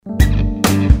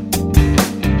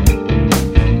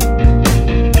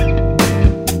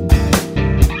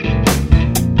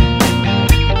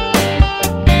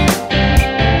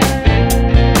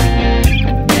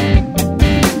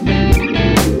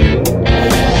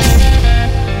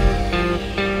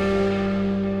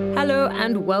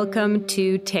welcome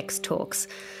to Tex Talks.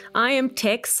 I am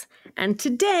Tex, and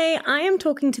today I am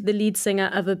talking to the lead singer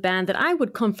of a band that I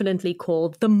would confidently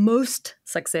call the most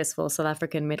successful South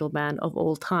African metal band of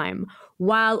all time,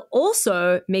 while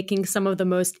also making some of the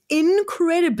most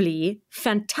incredibly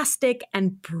fantastic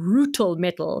and brutal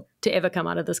metal to ever come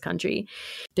out of this country.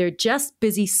 They're just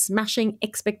busy smashing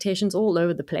expectations all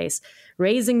over the place,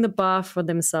 raising the bar for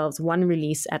themselves one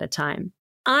release at a time.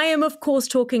 I am, of course,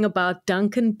 talking about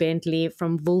Duncan Bentley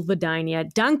from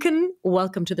Vulvodynia. Duncan,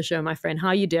 welcome to the show, my friend. How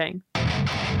are you doing?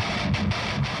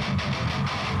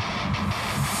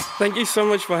 Thank you so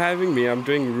much for having me. I'm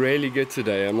doing really good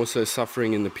today. I'm also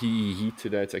suffering in the PE heat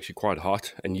today. It's actually quite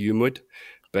hot and humid.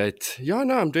 But yeah,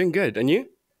 no, I'm doing good. And you?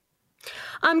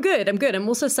 I'm good. I'm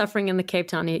also suffering in the Cape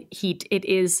Town heat. It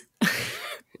is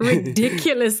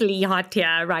ridiculously hot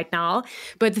here right now.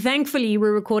 But thankfully,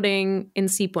 we're recording in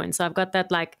Sea Point. So I've got that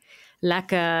like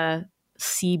lacquer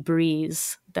sea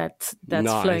breeze that's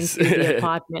nice. Flowing through the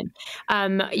apartment.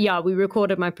 We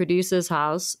recorded my producer's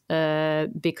house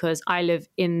because I live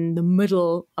in the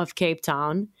middle of Cape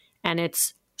Town and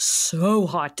it's so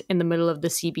hot in the middle of the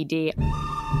CBD.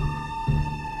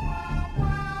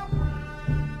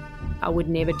 I would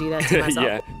never do that to myself.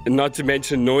 Yeah, and not to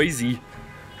mention noisy.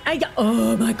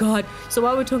 Oh my God. So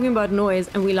while we're talking about noise,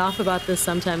 and we laugh about this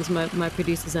sometimes, my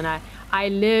producers and I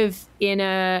live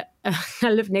I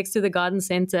live next to the garden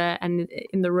center and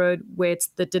in the road where it's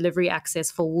the delivery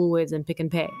access for Woolworths and Pick n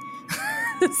Pay.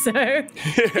 So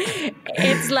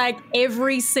it's like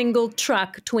every single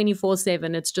truck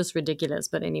 24/7. It's just ridiculous.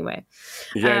 But anyway.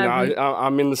 Yeah,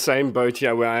 I'm in the same boat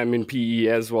here where I am in PE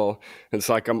as well. It's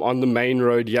like I'm on the main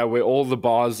road, where all the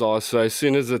bars are. So as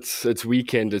soon as it's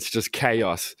weekend, it's just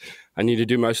chaos. I need to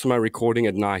do most of my recording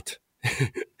at night.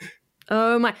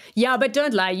 Oh my, yeah, but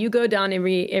don't lie. You go down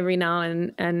every now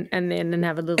and then and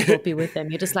have a little coffee with them.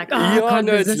 You're just like,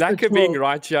 it's like being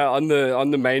right here on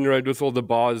the main road with all the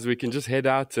bars. We can just head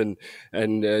out and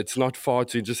it's not far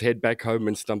to just head back home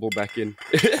and stumble back in.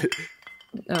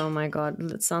 Oh my God,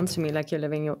 it sounds to me like you're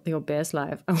living your best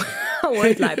life. I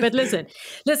won't lie, but listen.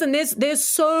 There's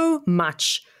so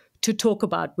much to talk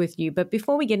about with you. But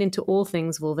before we get into all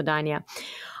things Vulvodynia,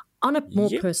 on a more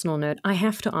personal note, I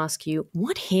have to ask you,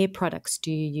 what hair products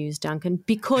do you use, Duncan?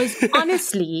 Because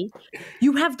honestly,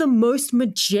 you have the most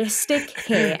majestic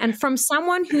hair. And from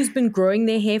someone who's been growing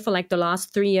their hair for like the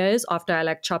last 3 years after I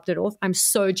like chopped it off, I'm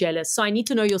so jealous. So I need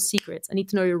to know your secrets. I need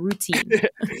to know your routine.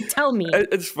 Tell me.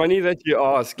 It's funny that you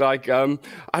ask. Like, I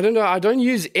don't know. I don't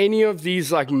use any of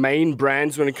these like main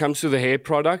brands when it comes to the hair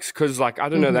products because like, I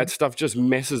don't know, that stuff just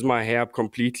messes my hair up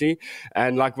completely.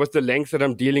 And like with the length that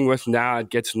I'm dealing with now,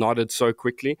 it gets knotted so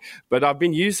quickly. But I've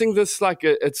been using this like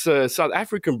it's a South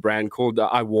African brand called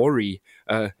Ivory.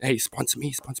 Hey, sponsor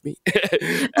me.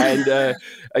 And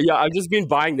I've just been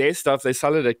buying their stuff. They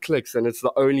sell it at Clicks, and it's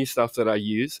the only stuff that I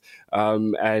use.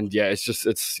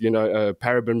 It's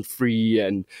paraben free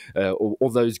and all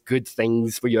those good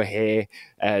things for your hair.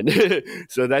 And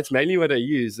so that's mainly what I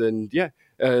use. And the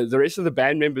rest of the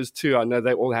band members too, I know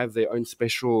they all have their own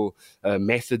special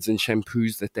methods and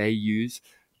shampoos that they use.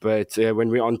 But when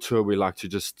we're on tour, we like to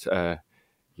just,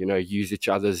 use each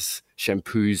other's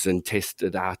shampoos and test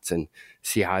it out and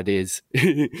see how it is.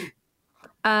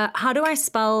 How do I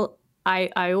spell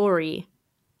Ivory?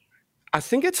 I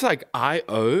think it's like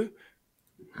I-O.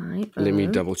 I-O. Let me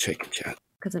double check the chat.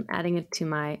 Because I'm adding it to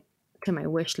my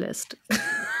wish list.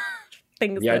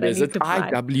 Things that I need to buy.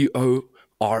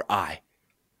 I-W-O-R-I.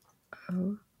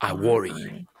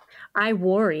 Ivory.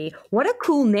 Ivory. What a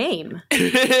cool name.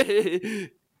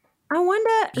 I wonder,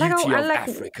 Beauty of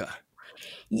Africa.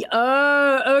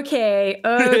 Oh, okay.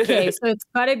 So it's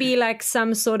got to be like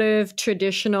some sort of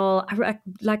traditional.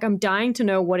 Like I'm dying to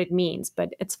know what it means,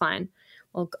 but it's fine.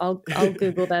 I'll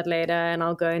Google that later, and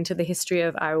I'll go into the history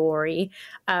of Ivory,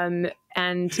 and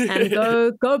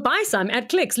go buy some at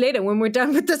Clicks later when we're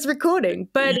done with this recording.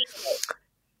 But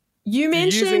you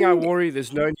mentioned using Ivory,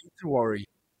 there's no need to worry.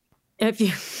 If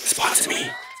you sponsor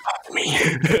me.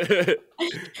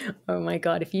 Oh my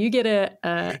God! If you get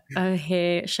a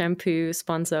hair shampoo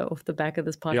sponsor off the back of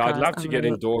this podcast, I'd love to get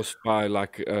endorsed by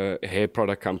like a hair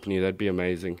product company. That'd be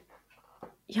amazing.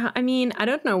 Yeah, I mean, I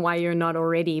don't know why you're not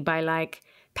already by like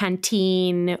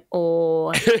Pantene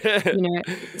or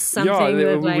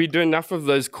something. We do enough of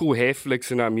those cool hair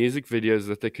flicks in our music videos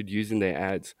that they could use in their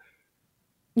ads.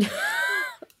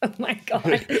 Oh my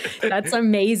God, that's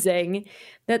amazing.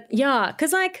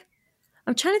 Because like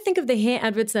I'm trying to think of the hair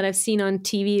adverts that I've seen on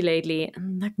TV lately.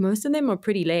 And like most of them are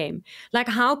pretty lame. Like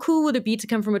how cool would it be to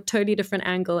come from a totally different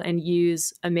angle and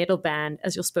use a metal band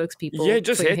as your spokespeople? Yeah,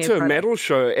 just for your head hair to a product? metal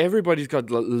show. Everybody's got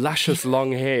luscious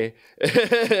long hair.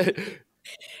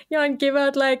 Yeah, and give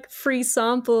out like free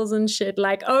samples and shit.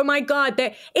 Like, oh my God,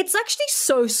 it's actually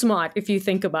so smart if you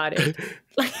think about it.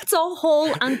 Like it's a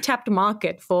whole untapped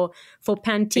market for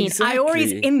Pantene. Exactly.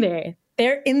 Iori's in there.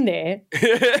 They're in there.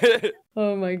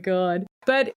 Oh my God.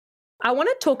 But I want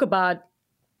to talk about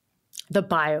the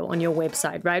bio on your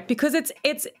website, right? Because it's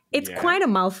quite a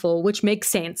mouthful, which makes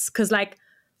sense. Because like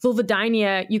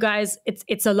Vulvodynia, you guys,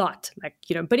 it's a lot. Like,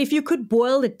 but if you could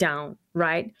boil it down,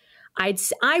 right?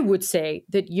 I would say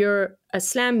that you're a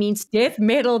slam means death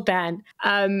metal band.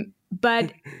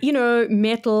 But,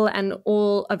 metal and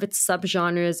all of its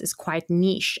subgenres is quite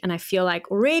niche. And I feel like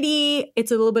already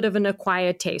it's a little bit of an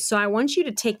acquired taste. So I want you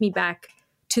to take me back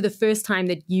to the first time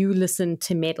that you listened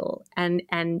to metal and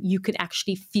you could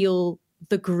actually feel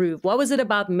the groove. What was it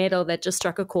about metal that just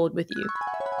struck a chord with you?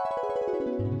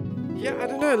 Yeah, I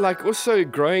don't know. Like, also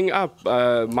growing up,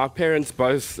 my parents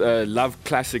both loved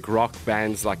classic rock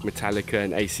bands like Metallica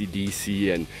and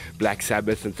AC/DC and Black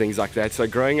Sabbath and things like that. So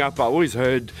growing up, I always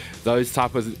heard those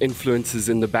type of influences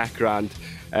in the background.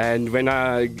 And when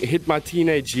I hit my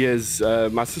teenage years,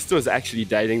 my sister was actually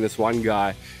dating this one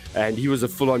guy, and he was a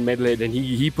full-on metalhead, and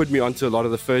he put me onto a lot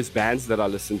of the first bands that I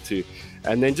listened to.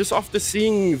 And then just after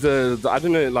seeing the I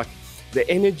don't know, like the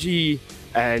energy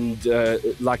and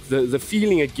like the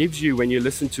feeling it gives you when you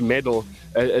listen to metal,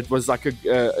 it was like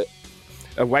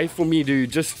a way for me to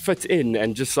just fit in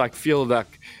and just like feel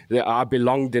like that I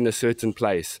belonged in a certain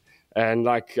place. And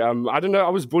like I don't know, I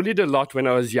was bullied a lot when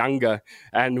I was younger,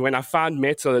 and when I found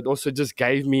metal, it also just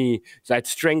gave me that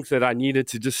strength that I needed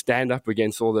to just stand up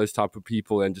against all those type of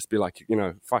people and just be like,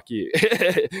 fuck you.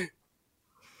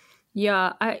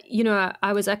 Yeah,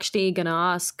 I was actually gonna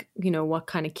ask, what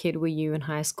kind of kid were you in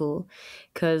high school?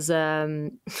 Because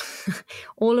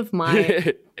all of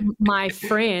my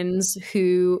friends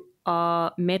who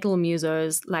are metal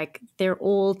musos, like they're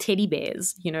all teddy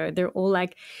bears. They're all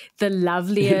like the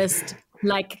loveliest,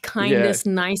 like kindest,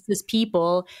 nicest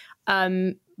people.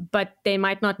 But they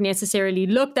might not necessarily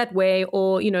look that way,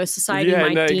 or society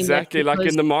might deem exactly. that Like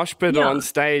in the mosh pit on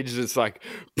stage, it's like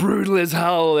brutal as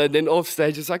hell, and then off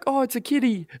stage, it's like, oh, it's a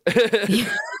kitty.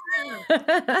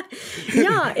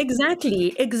 Yeah,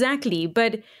 exactly.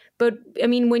 But I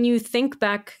mean, when you think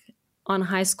back on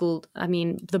high school, I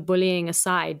mean, the bullying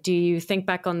aside, do you think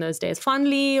back on those days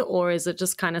fondly, or is it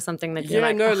just kind of something that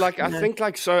you're like, I think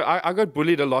like, so I got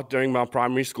bullied a lot during my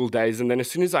primary school days. And then as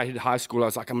soon as I hit high school, I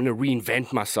was like, I'm going to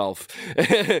reinvent myself.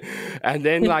 And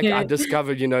then like I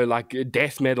discovered, like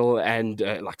death metal and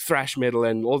like thrash metal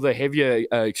and all the heavier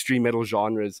extreme metal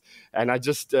genres. And I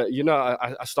just,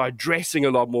 I started dressing a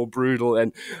lot more brutal,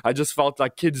 and I just felt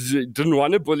like kids didn't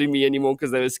want to bully me anymore because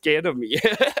they were scared of me.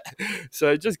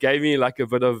 So it just gave me like a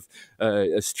bit of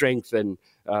a strength and,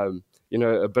 a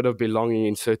bit of belonging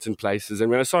in certain places. And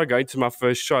when I started going to my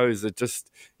first shows, it just,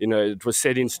 it was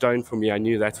set in stone for me. I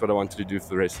knew that's what I wanted to do for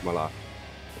the rest of my life.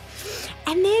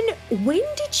 And then when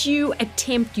did you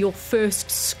attempt your first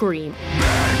scream?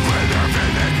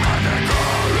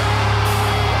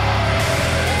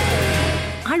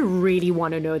 I really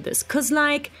want to know this, because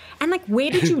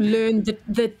where did you learn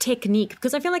the technique?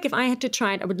 Because I feel like if I had to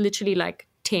try it, I would literally like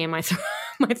tear my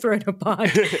throat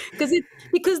apart.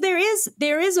 Because there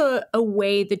is a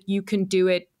way that you can do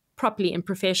it properly and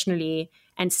professionally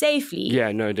and safely.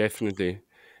 Yeah, no, definitely.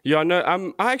 Yeah,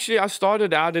 no, I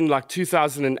started out in like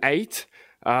 2008.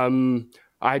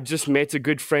 I just met a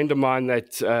good friend of mine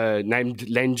that named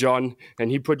Len John, and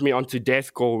he put me onto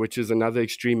deathcore, which is another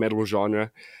extreme metal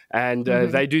genre. And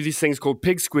they do these things called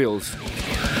pig squeals.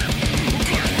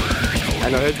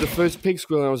 And I heard the first pig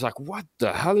squeal, and I was like, what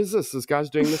the hell is this? This guy's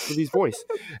doing this with his voice.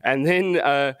 And then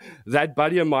that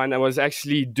buddy of mine, I was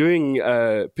actually doing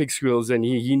pig squeals, and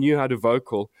he knew how to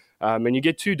vocal. And you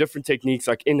get two different techniques,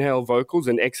 like inhale vocals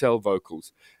and exhale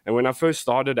vocals. And when I first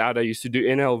started out, I used to do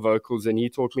inhale vocals, and he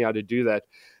taught me how to do that.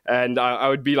 And I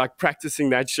would be like practicing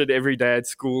that shit every day at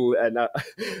school. And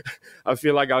I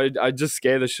feel like I'd just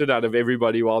scare the shit out of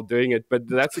everybody while doing it. But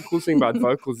that's the cool thing about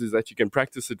vocals, is that you can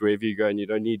practice it wherever you go, and you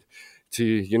don't need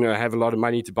to, have a lot of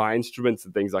money to buy instruments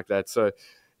and things like that. So,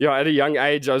 yeah, at a young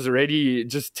age, I was already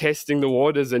just testing the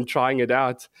waters and trying it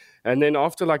out. And then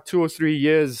after like 2 or 3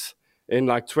 years, in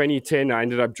like 2010, I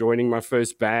ended up joining my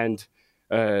first band,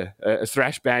 a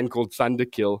thrash band called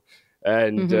Thunderkill.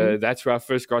 And that's where I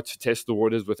first got to test the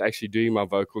waters with actually doing my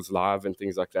vocals live and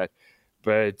things like that.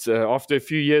 But after a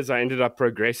few years, I ended up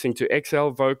progressing to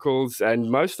XL vocals.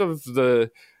 And most of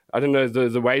the I don't know,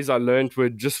 the ways I learned were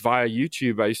just via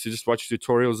YouTube. I used to just watch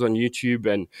tutorials on YouTube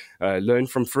and learn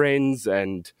from friends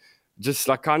and just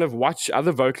like kind of watch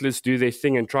other vocalists do their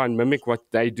thing and try and mimic what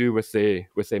they do with their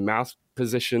mouth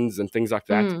positions and things like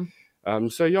that.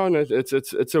 So yeah, no,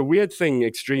 it's a weird thing,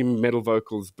 extreme metal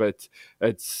vocals, but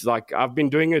it's like I've been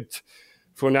doing it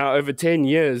for now over 10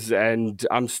 years and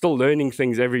I'm still learning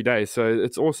things every day. So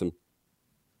it's awesome.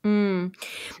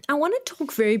 I want to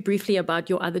talk very briefly about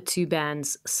your other two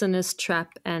bands, Sinus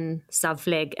Trap and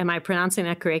Zavleg. Am I pronouncing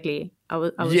that correctly? I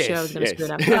was yes, sure I was going to yes. screw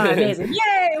it up. Oh, amazing.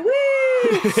 Yay! Woo!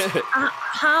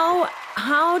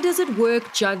 How does it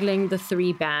work juggling the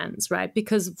three bands, right?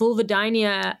 Because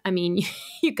Vulvodynia, I mean,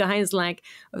 you guys like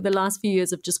over the last few years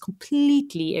have just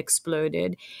completely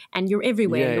exploded and you're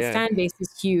everywhere. Your fan base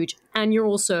is huge and you're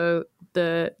also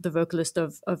the vocalist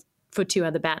of for two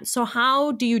other bands. So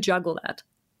how do you juggle that?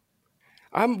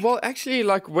 Well, actually,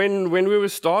 like when we were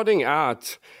starting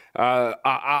out,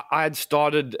 I had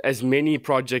started as many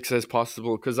projects as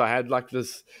possible because I had like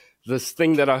this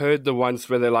thing that I heard once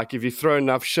where they're like, if you throw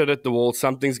enough shit at the wall,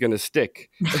 something's going to stick.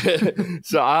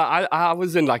 So I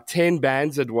was in like 10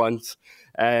 bands at once.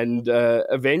 And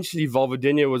eventually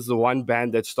Vulvodynia was the one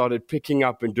band that started picking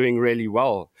up and doing really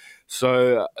well.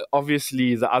 So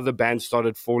obviously the other bands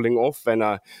started falling off and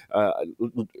I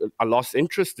lost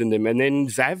interest in them. And then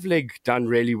Zavleg done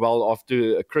really well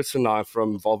after Chris and I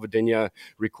from Vulvodynia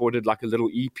recorded like a little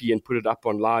EP and put it up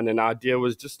online. And our idea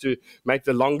was just to make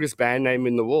the longest band name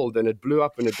in the world. And it blew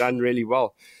up and it done really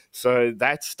well. So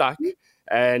that stuck.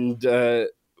 And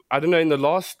I don't know, in the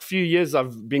last few years,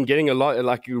 I've been getting a lot,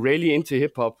 like really into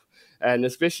hip hop and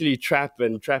especially trap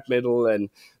and trap metal and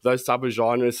those type of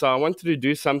genres. So I wanted to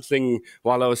do something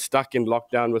while I was stuck in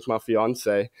lockdown with my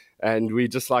fiance. And we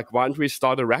just like, why don't we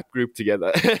start a rap group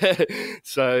together?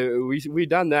 So we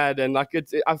done that. And like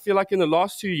I feel like in the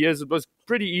last 2 years, it was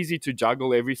pretty easy to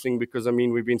juggle everything because, I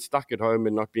mean, we've been stuck at home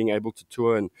and not being able to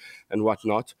tour and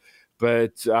whatnot.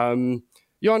 But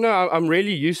yeah, no, I'm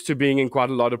really used to being in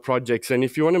quite a lot of projects. And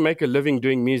if you want to make a living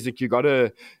doing music, you got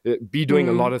to be doing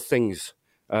a lot of things.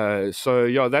 So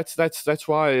yeah, that's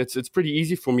why it's pretty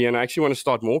easy for me. And I actually want to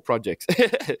start more projects.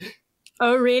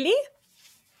 Oh, really?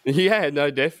 Yeah, no,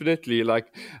 definitely.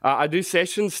 Like I do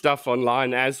session stuff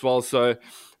online as well. So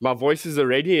my voice is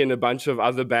already in a bunch of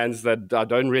other bands that I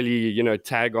don't really,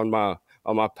 tag on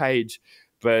my page.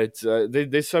 But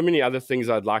there's so many other things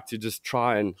I'd like to just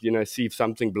try and, see if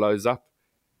something blows up.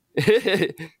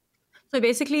 So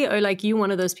basically, are like you one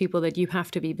of those people that you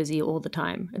have to be busy all the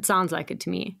time? It sounds like it to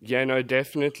me. Yeah, no,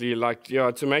 definitely. Like,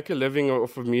 yeah, to make a living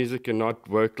off of music and not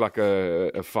work like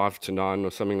a 5 to 9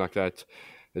 or something like that,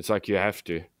 it's like you have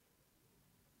to.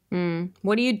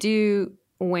 What do you do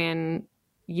when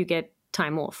you get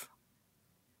time off?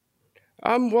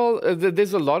 Well,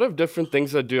 there's a lot of different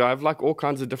things I do. I have like all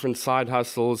kinds of different side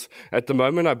hustles. At the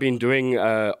moment, I've been doing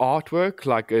artwork,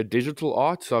 like digital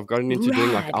art. So I've gotten into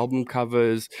doing like album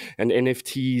covers and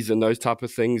NFTs and those type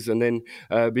of things. And then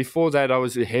before that, I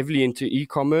was heavily into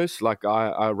e-commerce. Like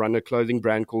I run a clothing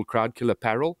brand called Crowdkill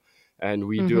Apparel. And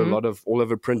we do a lot of all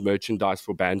over print merchandise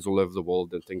for bands all over the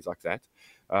world and things like that.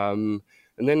 And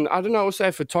then, I don't know, I also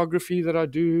have photography that I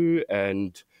do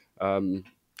and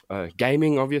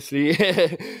gaming, obviously,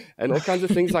 and all kinds of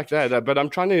things like that. But I'm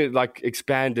trying to like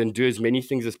expand and do as many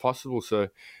things as possible so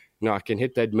I can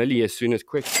hit that milli as soon as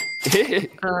quick.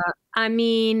 I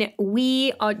mean,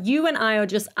 you and I are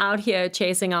just out here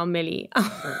chasing our milli.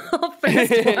 Our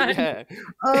first one. Yeah.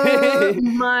 Oh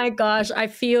my gosh, I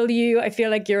feel you. I feel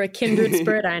like you're a kindred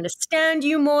spirit. I understand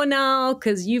you more now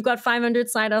because you've got 500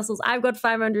 side hustles. I've got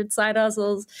 500 side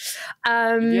hustles.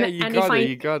 Yeah,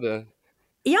 you gotta.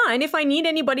 Yeah, and if I need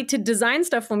anybody to design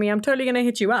stuff for me, I'm totally going to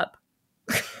hit you up.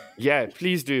 Yeah,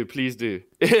 please do.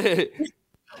 I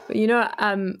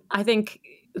think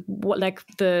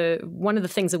one of the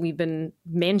things that we've been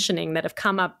mentioning that have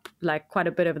come up like quite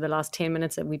a bit over the last 10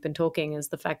 minutes that we've been talking is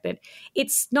the fact that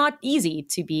it's not easy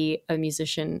to be a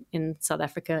musician in South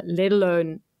Africa, let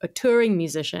alone a touring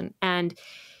musician. And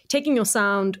taking your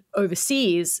sound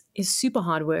overseas is super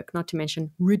hard work, not to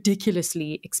mention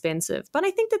ridiculously expensive. But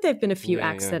I think that there have been a few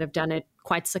acts that have done it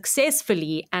quite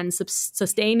successfully and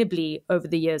sustainably over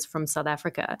the years from South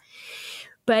Africa.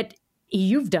 But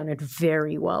you've done it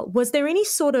very well. Was there any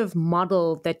sort of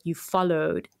model that you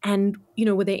followed? And,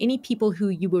 were there any people who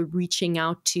you were reaching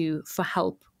out to for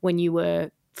help when you were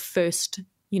first,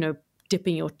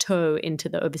 dipping your toe into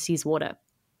the overseas water?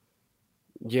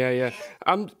 Yeah.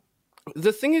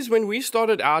 The thing is, when we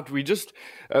started out, we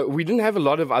didn't have a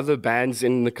lot of other bands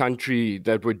in the country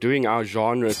that were doing our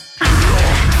genre.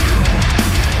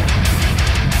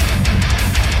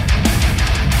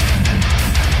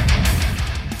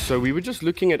 so we were just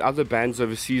looking at other bands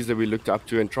overseas that we looked up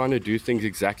to and trying to do things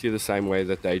exactly the same way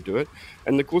that they do it.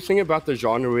 And the cool thing about the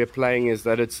genre we're playing is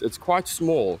that it's quite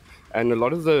small. And a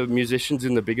lot of the musicians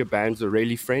in the bigger bands are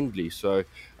really friendly. So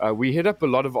we hit up a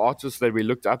lot of artists that we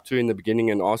looked up to in the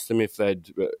beginning and asked them if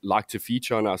they'd like to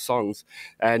feature on our songs.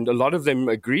 And a lot of them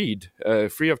agreed,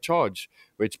 free of charge,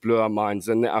 which blew our minds.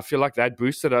 And I feel like that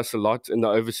boosted us a lot in the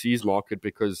overseas market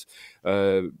because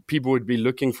people would be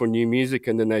looking for new music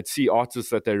and then they'd see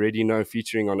artists that they already know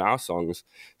featuring on our songs.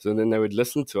 So then they would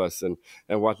listen to us and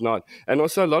whatnot. And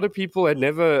also a lot of people had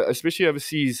never, especially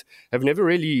overseas, have never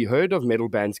really heard of metal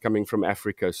bands coming from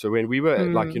Africa. So when we were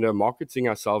marketing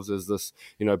ourselves as this,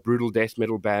 brutal death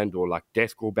metal band or like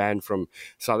deathcore band from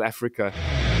South Africa.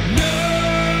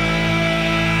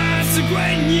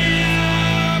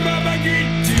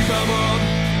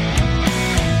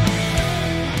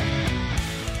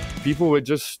 People were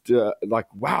just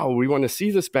like, wow, we want to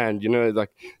see this band. Like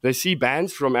they see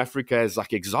bands from Africa as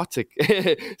like exotic,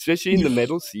 especially in the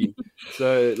metal scene.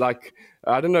 So like,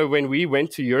 I don't know, when we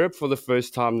went to Europe for the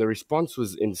first time, the response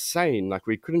was insane. Like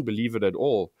we couldn't believe it at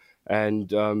all.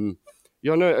 And,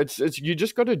 it's you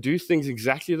just got to do things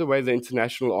exactly the way the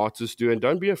international artists do. And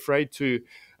don't be afraid to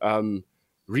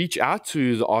reach out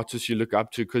to the artists you look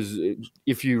up to. Because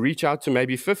if you reach out to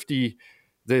maybe 50,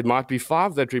 there might be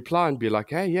 5 that reply and be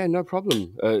like, hey, yeah, no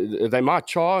problem. They might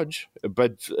charge,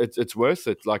 but it's worth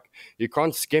it. Like you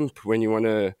can't skimp when you want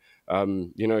to,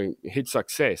 hit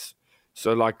success.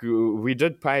 So like we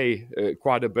did pay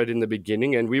quite a bit in the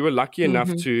beginning, and we were lucky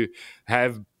enough to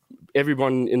have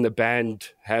everyone in the band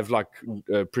have like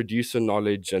producer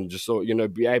knowledge and just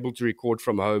be able to record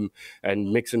from home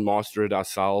and mix and master it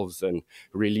ourselves and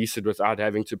release it without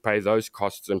having to pay those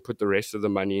costs and put the rest of the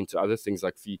money into other things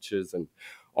like features and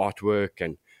artwork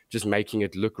and just making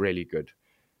it look really good.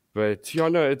 But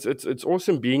it's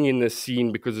awesome being in this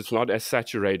scene because it's not as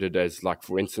saturated as, like,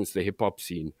 for instance, the hip hop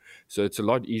scene. So it's a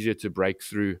lot easier to break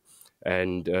through.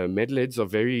 And metalheads are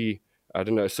very,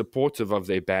 supportive of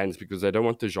their bands because they don't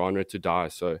want the genre to die.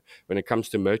 So when it comes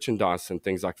to merchandise and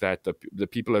things like that, the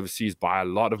people overseas buy a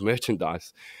lot of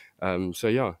merchandise. So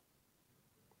yeah.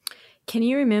 Can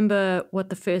you remember what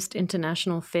the first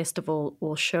international festival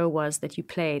or show was that you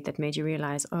played that made you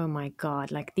realize, oh my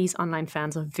God, like these online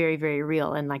fans are very, very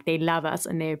real and like they love us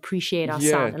and they appreciate our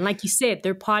sound. And like you said,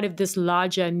 they're part of this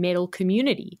larger metal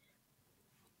community.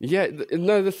 Yeah,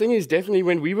 no, the thing is definitely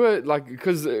when we were like,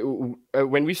 because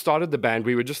when we started the band,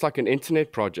 we were just like an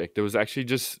internet project. There was actually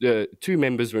just 2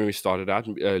 members when we started out,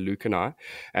 Luke and I,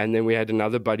 and then we had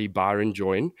another buddy, Byron,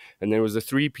 join, and there was a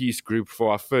 3-piece group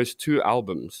for our first 2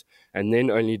 albums, and then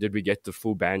only did we get the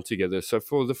full band together. So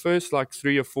for the first like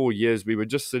 3 or 4 years, we were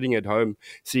just sitting at home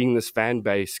seeing this fan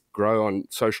base grow on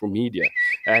social media,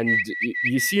 and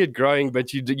you see it growing,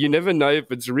 but you never know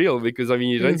if it's real because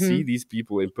you don't see these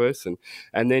people in person.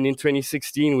 And then in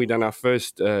 2016, we done our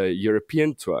first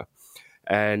European tour.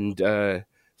 And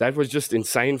that was just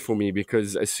insane for me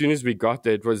because as soon as we got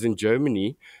there, it was in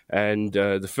Germany. And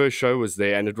the first show was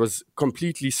there and it was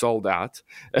completely sold out.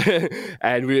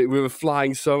 And we were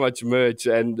flying so much merch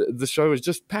and the show was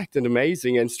just packed and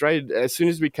amazing. And straight as soon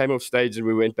as we came off stage and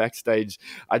we went backstage,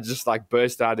 I just like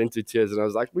burst out into tears and I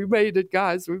was like, we made it,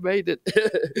 guys, we made it.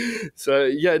 So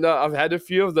yeah, no, I've had a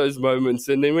few of those moments.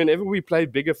 And then whenever we play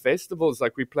bigger festivals,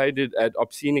 like we played it at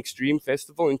Obscene Extreme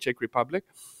Festival in Czech Republic.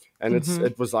 And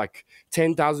it was like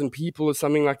 10,000 people or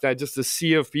something like that, just a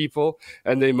sea of people,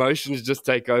 and the emotions just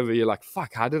take over. You're like,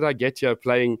 fuck, how did I get here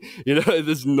playing,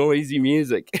 this noisy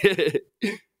music?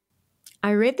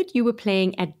 I read that you were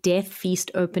playing at Death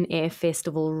Feast Open Air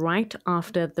Festival right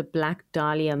after the Black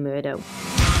Dahlia murder.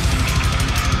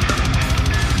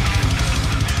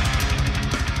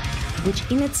 Which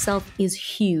in itself is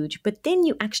huge. But then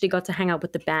you actually got to hang out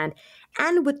with the band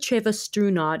and with Trevor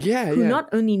Strunard, who not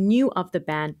only knew of the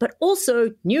band, but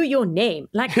also knew your name.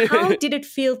 Like, how did it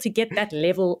feel to get that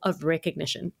level of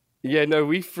recognition? Yeah, no,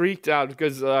 we freaked out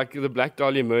because the Black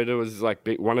Dahlia murder was like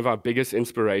one of our biggest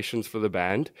inspirations for the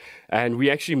band. And we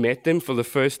actually met them for the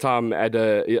first time at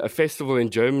a festival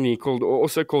in Germany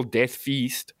also called Death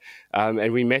Feast.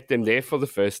 And we met them there for the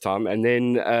first time. And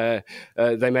then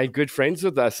they made good friends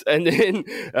with us. And then,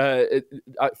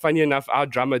 funny enough, our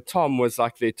drummer, Tom, was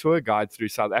like their tour guide through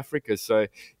South Africa. So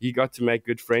he got to make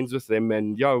good friends with them.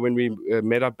 And, when we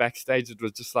met up backstage, it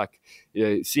was just like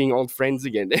seeing old friends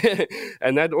again.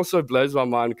 And that also blows my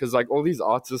mind because, like, all these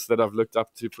artists that I've looked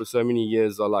up to for so many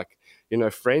years are, like,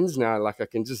 friends now. Like, I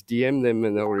can just DM them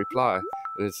and they'll reply.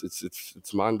 And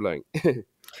it's mind-blowing.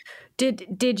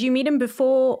 Did you meet him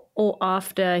before or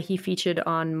after he featured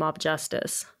on Mob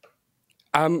Justice?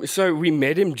 So we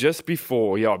met him just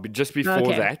before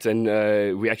Okay. that,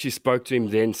 and we actually spoke to him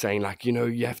then, saying like,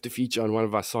 you have to feature on one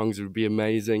of our songs; it would be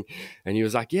amazing. And he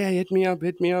was like, "Yeah, hit me up."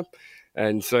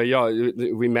 And so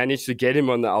we managed to get him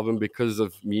on the album because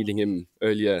of meeting him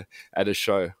earlier at a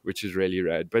show, which is really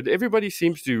rad. But everybody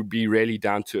seems to be really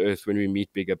down to earth when we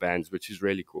meet bigger bands, which is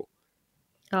really cool.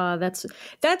 That's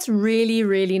really,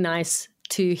 really nice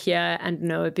to hear and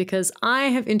know, because I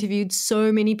have interviewed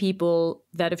so many people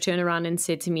that have turned around and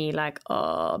said to me like,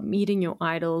 oh, meeting your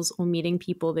idols or meeting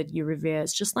people that you revere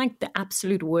is just like the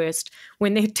absolute worst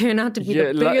when they turn out to be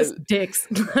the biggest dicks.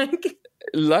 Like,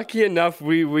 lucky enough,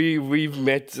 we've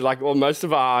met most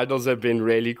of our idols have been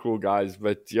really cool guys.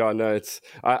 But yeah, no, it's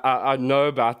I know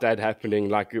about that happening.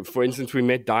 Like, for instance, we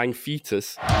met Dying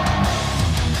Fetus.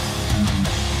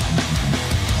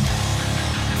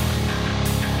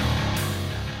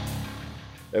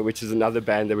 Which is another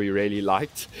band that we really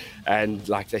liked. And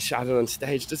like they shouted on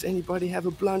stage, "Does anybody have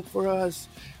a blunt for us?"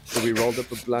 So we rolled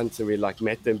up a blunt and we like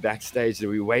met them backstage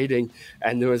and we were waiting.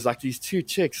 And there was like these two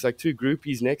chicks, like two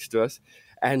groupies next to us.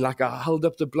 And like I held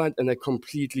up the blunt and they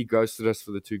completely ghosted us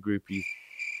for the two groupies.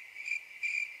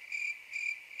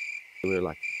 And we were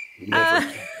like,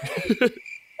 never.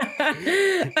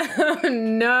 Oh,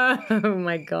 no, oh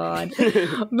my God.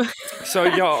 So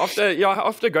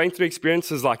after going through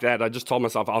experiences like that, I just told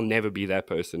myself I'll never be that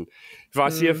person. If I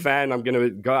see a fan, I'm going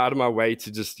to go out of my way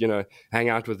to just, hang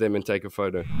out with them and take a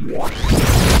photo.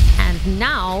 And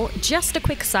now, just a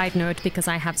quick side note, because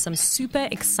I have some super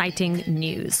exciting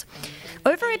news.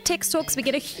 Over at Text Talks, we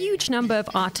get a huge number of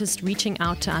artists reaching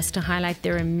out to us to highlight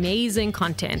their amazing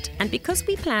content. And because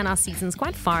we plan our seasons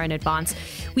quite far in advance,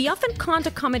 we often can't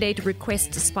accommodate requests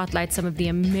to spotlight some of the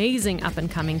amazing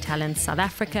up-and-coming talents South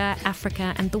Africa,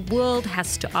 Africa, and the world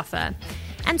has to offer.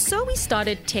 And so we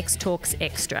started Text Talks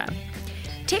Extra.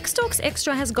 Text Talks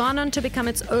Extra has gone on to become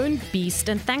its own beast,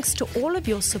 and thanks to all of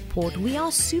your support, we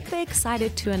are super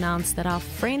excited to announce that our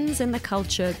friends in the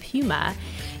culture, Puma,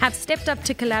 have stepped up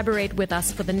to collaborate with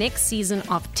us for the next season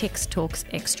of Text Talks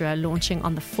Extra, launching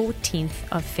on the 14th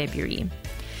of February.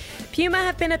 Puma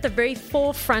have been at the very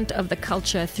forefront of the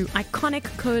culture through iconic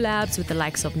collabs with the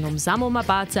likes of Nomzamo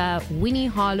Mabata, Winnie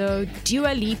Harlow,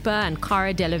 Dua Lipa, and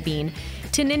Cara Delevingne,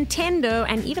 to Nintendo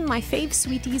and even my fave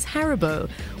sweeties Haribo,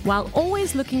 while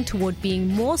always looking toward being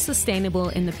more sustainable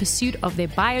in the pursuit of their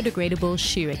biodegradable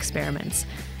shoe experiments.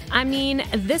 I mean,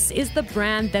 this is the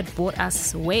brand that brought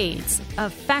us Suede's, a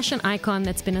fashion icon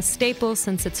that's been a staple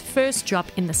since its first drop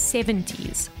in the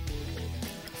 70s.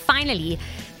 Finally,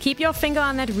 keep your finger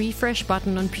on that refresh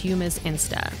button on Puma's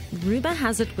Insta. Rumor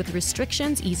has it with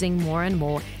restrictions easing more and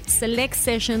more, select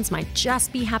sessions might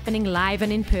just be happening live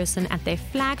and in person at their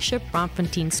flagship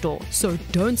Braamfontein store, so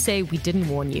don't say we didn't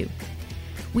warn you.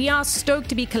 We are stoked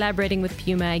to be collaborating with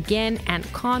Puma again and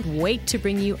can't wait to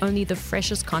bring you only the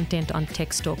freshest content on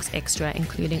Text Talks Extra,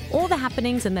 including all the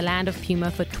happenings in the land of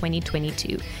Puma for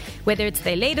 2022. Whether it's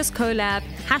their latest collab,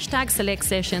 hashtag select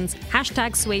sessions,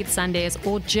 hashtag Suede Sundays,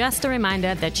 or just a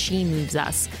reminder that she moves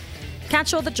us.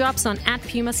 Catch all the drops on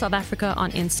 @Puma South Africa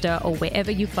on Insta or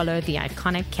wherever you follow the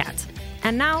iconic cat.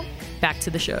 And now, back to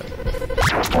the show.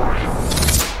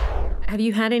 Have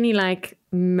you had any like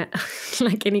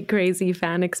any crazy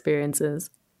fan experiences?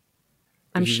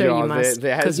 I'm sure you must,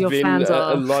 there has your been fans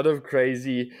are a lot of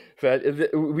crazy.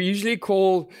 We usually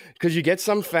call, because you get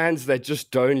some fans that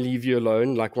just don't leave you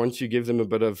alone. Like once you give them a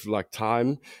bit of like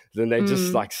time, then they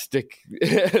just like stick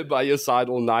by your side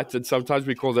all night. And sometimes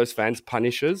we call those fans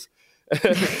punishers.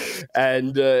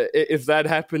 And if that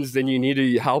happens, then you need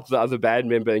to help the other band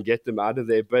member and get them out of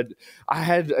there. But I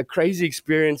had a crazy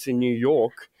experience in New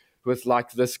York with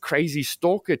like this crazy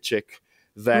stalker chick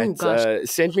that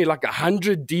sent me like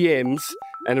 100 DMs,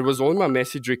 and it was all my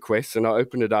message requests, and I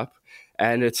opened it up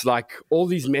and it's like all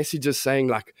these messages saying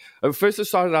like, first it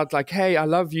started out like, "Hey, I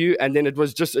love you," and then it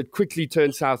quickly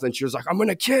turned south and she was like, "I'm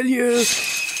gonna kill you,"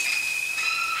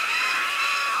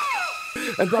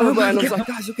 and blah, blah, blah. And I was like,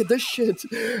 "Guys, look at this shit."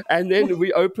 And then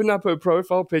we open up her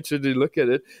profile picture to look at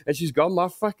it, and she's got my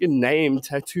fucking name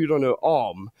tattooed on her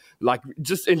arm, like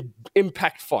just in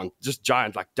impact font, just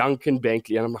giant, like Duncan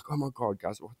Bentley. And I'm like, "Oh my God,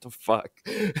 guys, what the fuck?"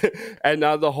 And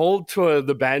now the whole tour,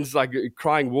 the band's like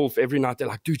crying wolf every night. They're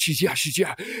like, "Dude, she's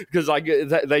here." Because like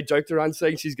they joked around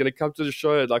saying she's going to come to the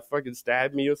show and like fucking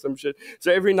stab me or some shit.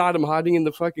 So every night I'm hiding in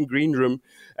the fucking green room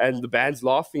and the band's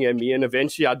laughing at me. And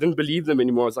eventually I didn't believe them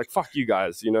anymore. I was like, "Fuck you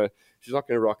guys, she's not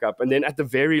going to rock up." And then at the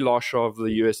very last show of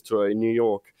the US tour in New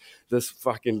York, this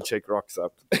fucking chick rocks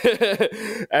up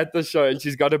at the show, and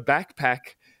she's got a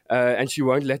backpack, and she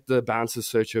won't let the bouncers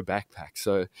search her backpack.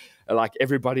 So like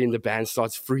everybody in the band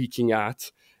starts freaking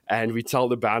out. and we tell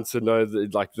the bouncer, no,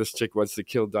 like this chick wants to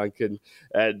kill Duncan.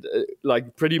 And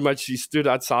like pretty much she stood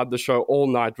outside the show all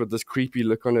night with this creepy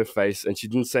look on her face, and she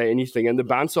didn't say anything. And the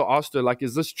bouncer asked her, like,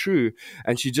 is this true?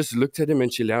 And she just looked at him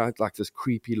and she let out like this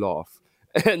creepy laugh.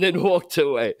 And then walked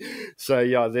away. So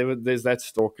yeah, there's that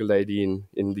stalker lady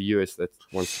in the US that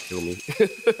wants to kill me.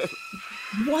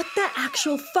 What the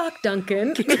actual fuck,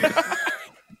 Duncan?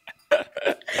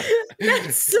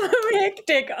 That's so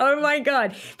hectic. Oh my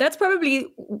God. That's probably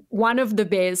one of the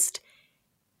best,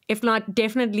 if not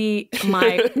definitely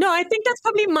I think that's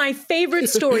probably my favorite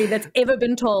story that's ever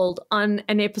been told on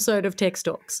an episode of Text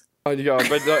Talks. Oh, yeah,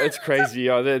 but no, it's crazy.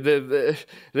 Yeah,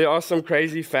 there are some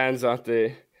crazy fans out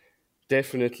there.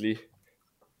 Definitely.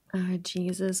 Oh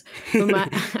Jesus!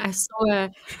 I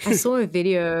saw a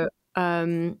video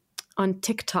on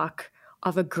TikTok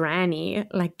of a granny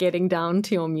like getting down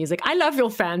to your music. I love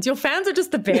your fans. Your fans are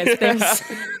just the best.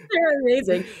 They're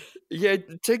amazing. Yeah,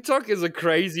 TikTok is a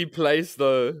crazy place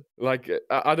though. Like,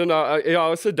 I don't know. I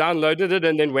also downloaded it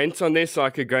and then went on there so I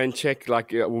could go and check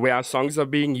like where our songs are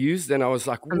being used. And I was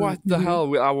like, what the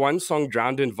hell? Our one song,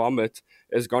 Drowned in Vomit,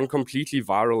 has gone completely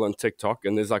viral on TikTok.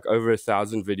 And there's like over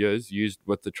 1,000 videos used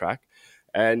with the track.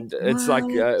 And it's like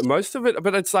most of it,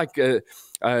 but it's like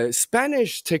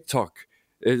Spanish TikTok.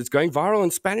 It's going viral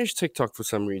on Spanish TikTok for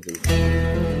some reason.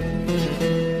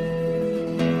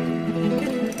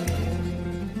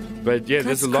 But yeah,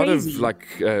 there's a lot of like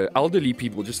elderly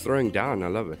people just throwing down. I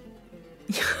love it.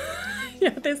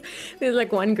 Yeah, there's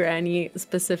like one granny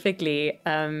specifically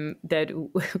that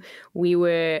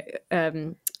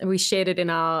we shared it in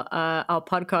our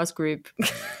podcast group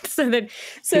so that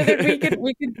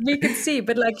we could see.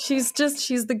 But like she's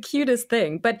the cutest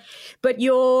thing. But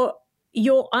your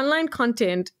online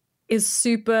content is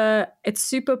super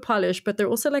polished, but there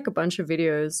are also like a bunch of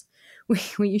videos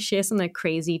where you share some like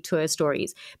crazy tour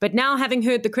stories. But now, having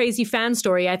heard the crazy fan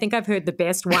story, I think I've heard the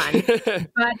best one.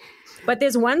 But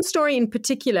there's one story in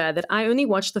particular that I only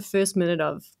watched the first minute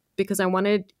of because I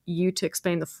wanted you to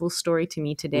explain the full story to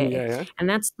me today. Yeah. And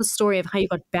that's the story of how you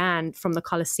got banned from the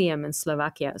Colosseum in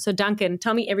Slovakia. So Duncan,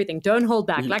 tell me everything. Don't hold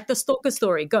back. Like the stalker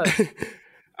story. Go.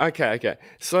 Okay.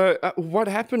 So what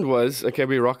happened was,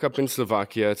 we rock up in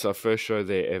Slovakia. It's our first show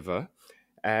there ever.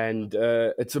 And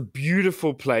it's a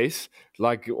beautiful place,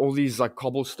 like all these like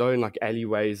cobblestone like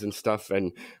alleyways and stuff.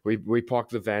 And we parked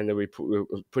the van and we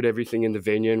put everything in the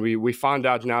venue. And we found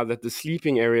out now that the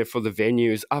sleeping area for the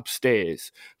venue is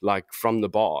upstairs, like from the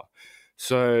bar.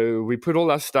 So we put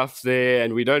all our stuff there,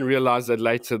 and we don't realize that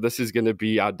later this is going to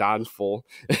be our downfall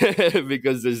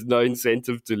because there's no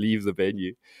incentive to leave the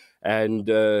venue. And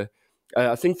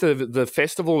I think the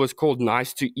festival was called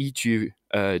Nice to Eat You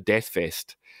Death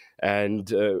Fest. And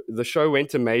the show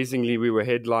went amazingly. We were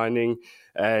headlining,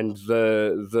 and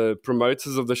the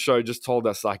promoters of the show just told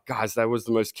us, like, guys, that was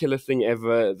the most killer thing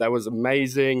ever. That was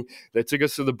amazing. They took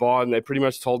us to the bar, and they pretty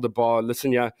much told the bar,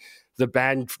 listen, yeah, the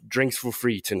band drinks for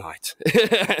free tonight.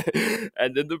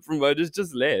 And then the promoters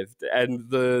just left, and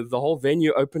the whole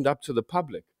venue opened up to the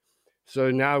public.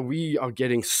 So now we are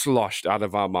getting sloshed out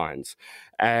of our minds.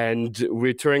 And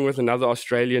we're touring with another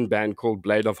Australian band called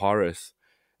Blade of Horus.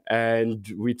 And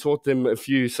we taught them a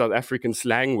few South African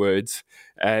slang words,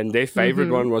 and their favorite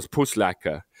one was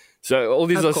Puslaka. So all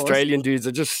these Australian dudes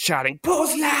are just shouting,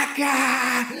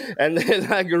 Puslaka! And they're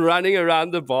like running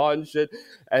around the bar and shit.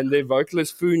 And their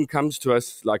vocalist, Foon, comes to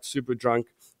us like super drunk.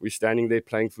 We're standing there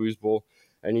playing foosball,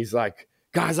 and he's like,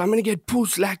 guys, I'm going to get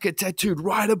Puslaka tattooed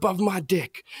right above my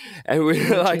dick. And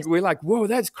we're like, whoa,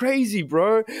 that's crazy,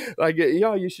 bro. Like,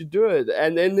 yeah, you should do it.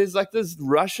 And then there's like this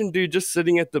Russian dude just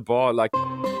sitting at the bar, like,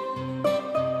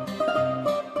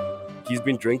 he's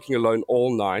been drinking alone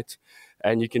all night.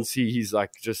 And you can see he's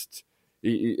like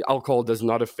alcohol does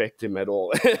not affect him at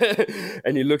all.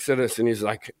 And he looks at us and he's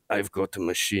like, I've got a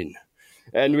machine.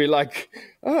 And we're like,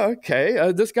 oh,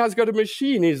 okay, this guy's got a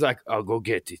machine. He's like, I'll go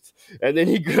get it. And then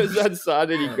he goes outside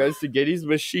and he goes to get his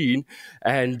machine.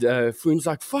 And Foon's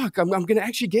like, fuck, I'm going to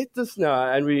actually get this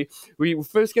now. And we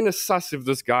first going to suss if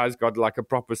this guy's got like a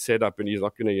proper setup and he's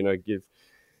not going to, give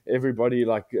everybody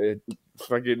like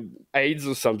fucking AIDS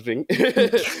or something.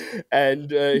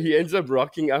 And he ends up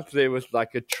rocking up there with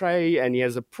like a tray, and he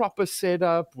has a proper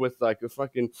setup with like a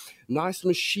fucking nice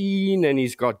machine, and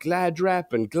he's got Glad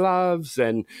wrap and gloves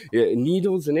and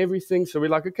needles and everything. So we're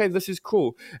like, okay, this is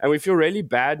cool. And we feel really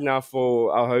bad now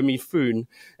for our homie Foon.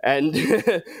 And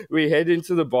we head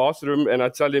into the bathroom, and I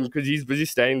tell him, because he's busy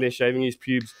staying there shaving his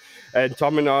pubes, and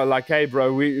Tom and I are like, hey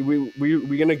bro,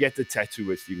 we're gonna get the tattoo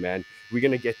with you, man. We're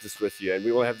going to get this with you. And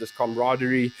we all have this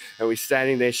camaraderie, and we're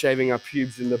standing there shaving our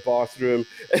pubes in the bathroom.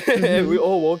 And we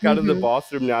all walk out of the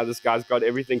bathroom now. This guy's got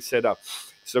everything set up.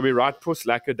 So we write Puss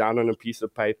Lacquer down on a piece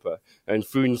of paper, and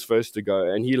Foon's first to go,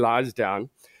 and he lies down.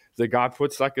 The guy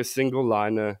puts like a single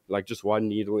liner, like just one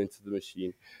needle into the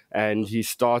machine, and he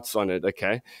starts on it,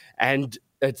 okay? And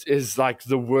it is like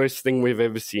the worst thing we've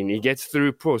ever seen. He gets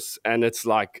through Puss, and it's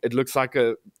like, it looks like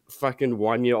a fucking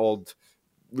 1-year-old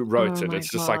wrote it. It's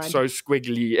just like so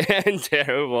squiggly and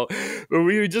terrible. But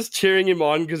we were just cheering him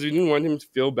on because we didn't want him to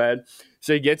feel bad.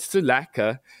 So he gets to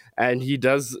Lacquer, and he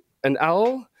does an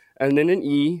L and then an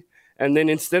E, and then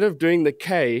instead of doing the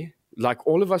K, like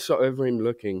all of us are over him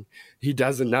looking, he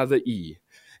does another E.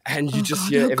 And you just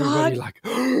hear everybody like,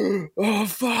 oh,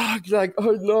 fuck, like,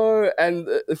 oh, no. And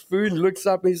Foon looks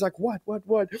up and he's like, what?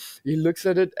 He looks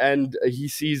at it and he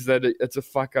sees that it's a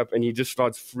fuck up and he just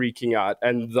starts freaking out.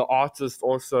 And the artist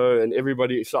also and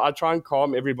everybody. So I try and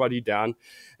calm everybody down.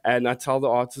 And I tell the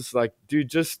artist, like, dude,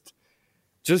 just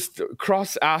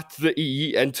cross out the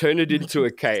E and turn it into a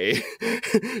K.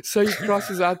 So he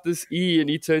crosses out this E and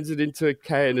he turns it into a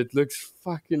K and it looks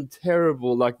fucking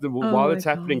terrible. Like while it's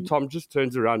happening, Tom just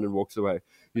turns around and walks away.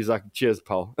 He's like, cheers,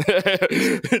 pal.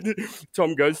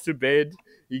 Tom goes to bed.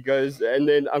 He goes, and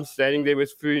then I'm standing there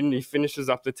with Foon. He finishes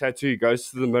up the tattoo. He goes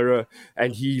to the mirror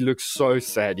and he looks so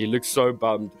sad. He looks so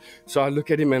bummed. So I look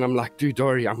at him and I'm like, dude,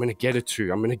 Dory, I'm going to get it too.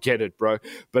 I'm going to get it, bro.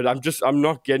 But I'm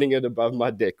not getting it above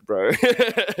my dick, bro.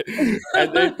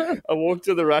 And then I walk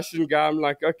to the Russian guy. I'm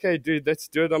like, okay, dude, let's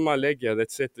do it on my leg here.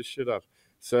 Let's set the shit up.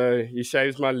 So he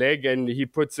shaves my leg and he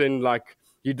puts in like,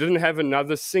 he didn't have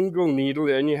another single needle.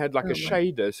 He only had like a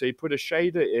shader. So he put a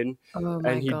shader in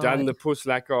and he done the Puss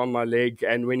Lacquer on my leg.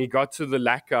 And when he got to the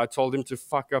lacquer, I told him to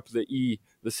fuck up the E,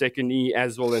 the second E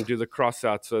as well, and do the cross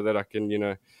out so that I can,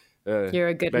 you're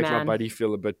a good make man. my buddy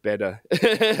feel a bit better.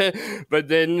 But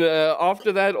then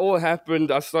after that all happened,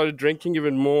 I started drinking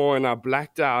even more and I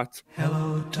blacked out.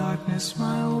 Hello, darkness,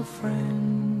 my old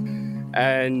friend.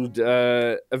 And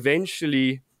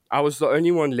eventually I was the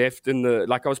only one left I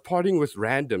was partying with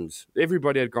randoms.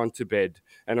 Everybody had gone to bed.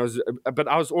 And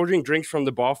I was ordering drinks from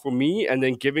the bar for me and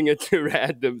then giving it to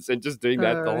randoms and just doing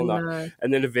that the whole night. No.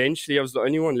 And then eventually I was the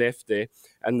only one left there.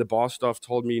 And the bar staff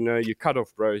told me, no, you cut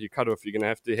off, bro. You cut off. You're going to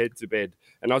have to head to bed.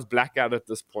 And I was blackout at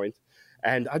this point.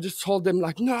 And I just told them,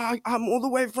 like, no, I'm all the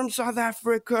way from South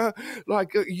Africa.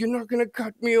 Like, you're not going to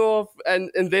cut me off. And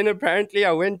then apparently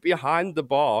I went behind the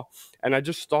bar and I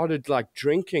just started, like,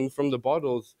 drinking from the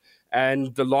bottles.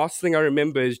 And the last thing I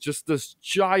remember is just this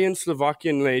giant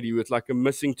Slovakian lady with, like, a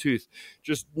missing tooth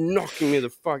just knocking me the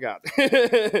fuck out.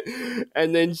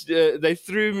 And then they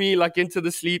threw me, like, into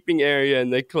the sleeping area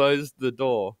and they closed the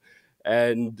door.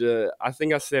 And I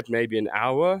think I slept maybe an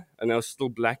hour and I was still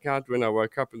blackout when I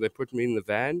woke up and they put me in the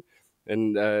van.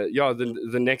 And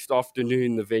the next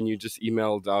afternoon, the venue just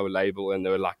emailed our label and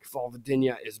they were like,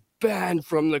 Valverdinha is banned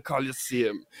from the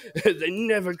Coliseum. They're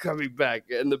never coming back.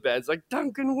 And the band's like,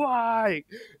 Duncan, why?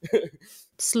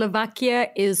 Slovakia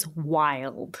is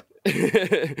wild.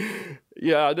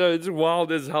 Yeah, no, it's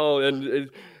wild as hell.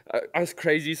 And us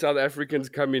crazy South Africans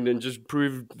come in and just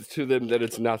prove to them that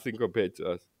it's nothing compared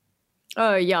to us.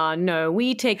 Oh, yeah, no,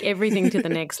 we take everything to the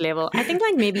next level. I think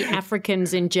like maybe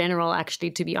Africans in general,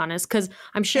 actually, to be honest, because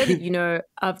I'm sure that you know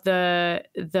of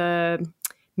the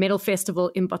metal festival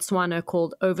in Botswana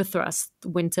called Overthrust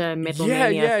Winter Metal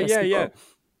Mania Festival. Yeah.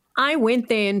 I went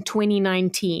there in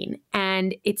 2019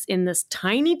 and it's in this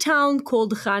tiny town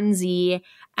called Ganzi.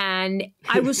 And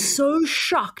I was so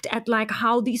shocked at like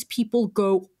how these people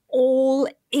go all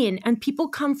in and people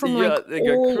come from they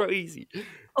go crazy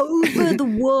over the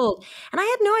world. And I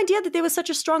had no idea that there was such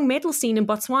a strong metal scene in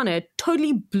Botswana. It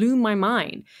totally blew my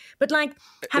mind. But like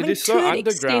having toured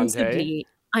extensively,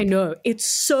 I know it's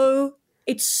so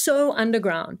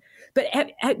underground. But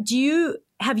have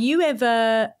you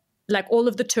ever, like all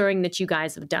of the touring that you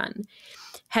guys have done,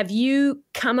 have you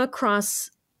come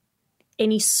across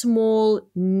any small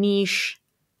niche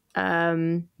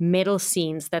metal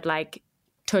scenes that like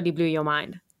totally blew your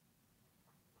mind?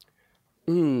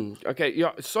 Okay,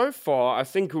 yeah, so far I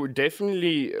think it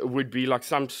definitely would be like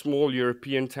some small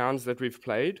European towns that we've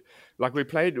played. Like we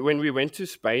played, when we went to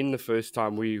Spain the first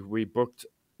time, we booked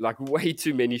like way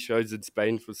too many shows in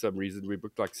Spain for some reason. We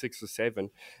booked like 6 or 7.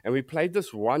 And we played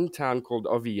this one town called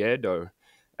Oviedo.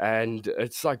 And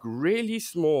it's like really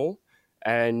small.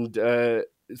 And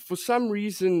for some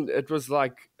reason, it was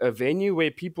like a venue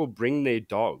where people bring their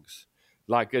dogs.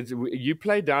 Like you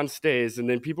play downstairs and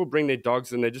then people bring their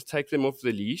dogs and they just take them off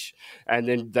the leash and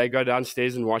then they go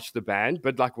downstairs and watch the band.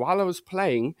 But like while I was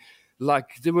playing,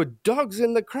 like there were dogs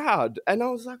in the crowd and I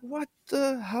was like, what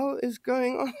the hell is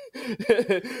going on?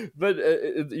 But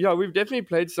we've definitely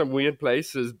played some weird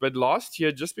places. But last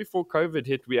year, just before COVID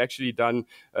hit, we actually done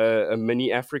a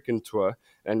mini African tour.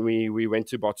 and we went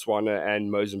to Botswana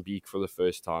and Mozambique for the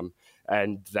first time.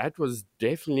 And that was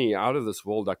definitely out of this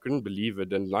world. I couldn't believe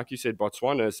it. And like you said,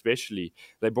 Botswana especially,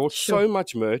 they bought so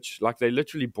much merch. Like they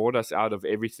literally bought us out of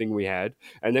everything we had.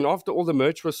 And then after all the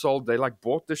merch was sold, they like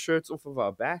bought the shirts off of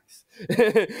our backs.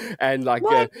 And like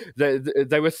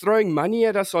they were throwing money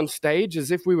at us on stage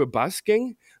as if we were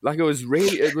busking. Like it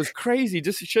was crazy,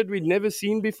 just shit we'd never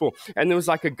seen before. And there was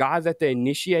like a guy that they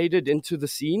initiated into the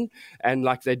scene, and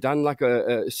like they'd done like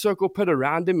a circle pit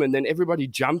around him, and then everybody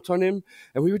jumped on him,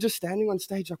 and we were just standing on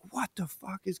stage like, what the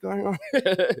fuck is going on?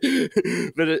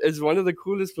 But it's one of the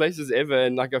coolest places ever.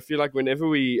 And like I feel like whenever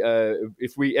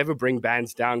if we ever bring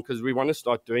bands down, because we want to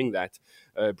start doing that,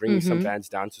 bringing some bands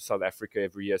down to South Africa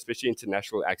every year, especially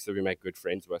international acts that we make good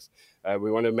friends with,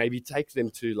 we want to maybe take them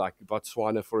to like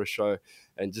Botswana for a show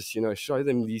and just show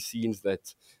them these scenes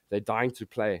that they're dying to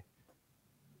play.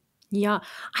 Yeah,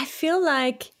 I feel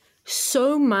like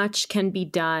so much can be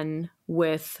done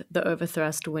with the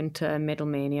Overthrust Winter Metal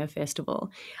Mania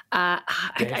Festival.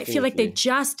 I feel like they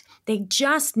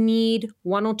just need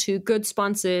one or two good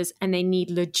sponsors, and they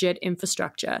need legit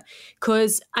infrastructure.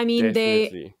 Because I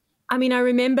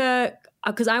remember,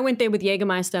 because I went there with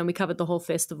Jägermeister and we covered the whole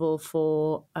festival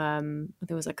for there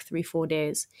was like 3-4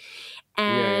 days,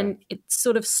 and it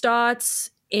sort of starts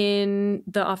in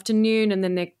the afternoon, and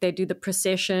then they do the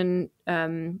procession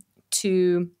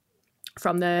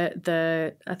from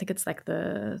the I think it's like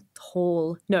the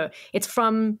hall. No, it's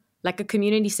from like a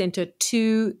community center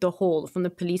to the hall, from the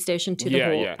police station to the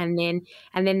hall. Yeah. And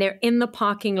then they're in the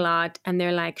parking lot, and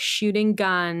they're like shooting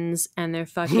guns, and they're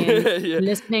fucking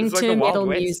listening to metal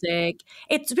music.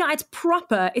 It's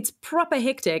proper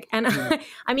hectic. And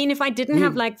I mean, if I didn't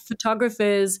have like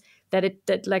photographers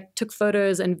that like took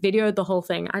photos and videoed the whole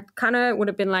thing, I kind of would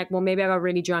have been like, well, maybe I got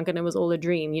really drunk and it was all a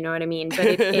dream, you know what I mean?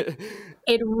 But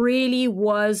it really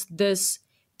was this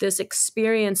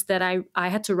experience that I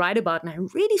had to write about, and I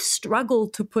really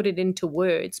struggled to put it into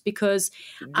words, because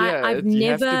I've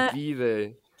never... You have to be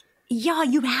there. Yeah,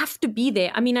 you have to be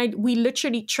there. I mean, we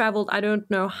literally traveled, I don't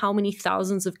know how many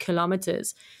thousands of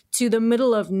kilometers to the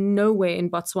middle of nowhere in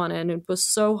Botswana, and it was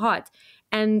so hot.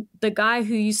 And the guy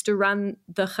who used to run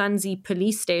the Khanzi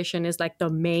police station is like the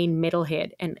main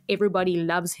metalhead, and everybody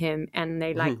loves him and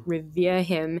they like revere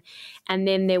him. And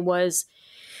then there was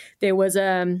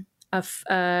one of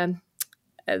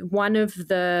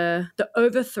the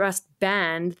Overthrust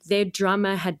band, their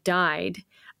drummer had died.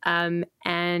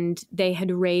 And they had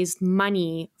raised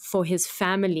money for his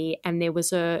family, and there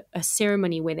was a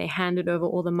ceremony where they handed over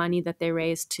all the money that they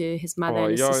raised to his mother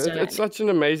and his sister. It's such an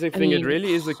amazing thing. It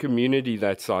really is a community,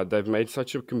 that side. They've made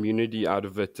such a community out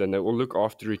of it, and they all look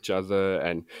after each other.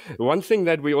 And one thing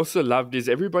that we also loved is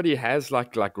everybody has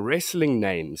like wrestling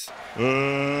names.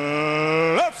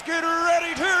 Let's get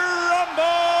ready to rumble!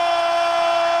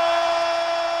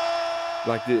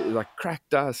 Like Crack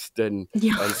Dust and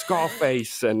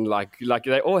Scarface, and like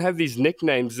they all have these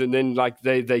nicknames, and then like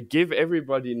they give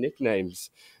everybody nicknames.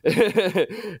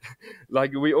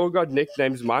 Like we all got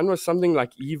nicknames. Mine was something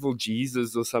like Evil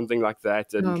Jesus or something like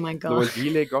that. And oh my God.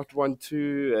 Lewandile got one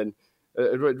too, and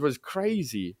it was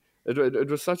crazy. It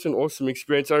was such an awesome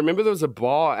experience. I remember there was a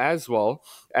bar as well,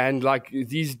 and like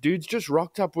these dudes just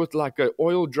rocked up with like an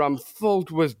oil drum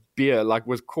filled with beer, like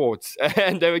with quarts,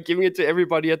 and they were giving it to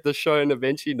everybody at the show, and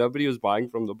eventually nobody was buying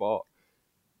from the bar.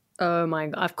 Oh my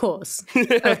God, of course.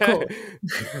 Of course.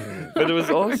 But it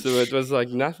was awesome. It was like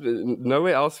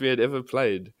nowhere else we had ever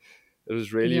played. It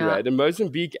was really rad. And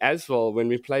Mozambique as well, when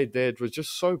we played there, it was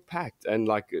just so packed, and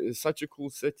like such a cool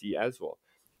city as well.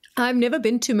 I've never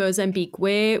been to Mozambique.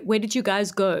 Where did you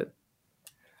guys go?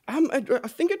 I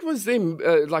think it was them,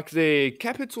 like the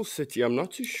capital city. I'm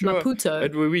not too sure.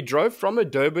 Maputo. We drove from a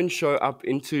Durban show up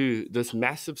into this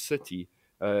massive city,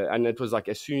 and it was like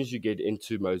as soon as you get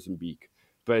into Mozambique.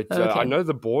 But I know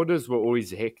the borders were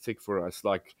always hectic for us,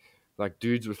 like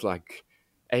dudes with like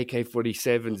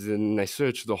AK-47s, and they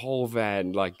searched the whole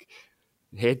van, like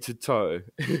head to toe.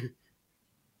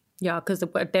 Yeah, because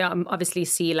they obviously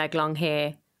see like long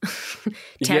hair.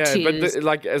 Tattoos. Yeah, but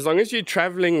like as long as you're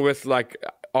traveling with like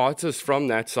artists from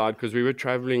that side, because we were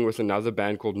traveling with another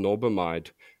band called Norbamide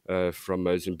from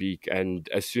Mozambique, and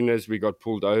as soon as we got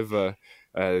pulled over,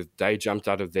 they jumped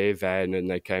out of their van and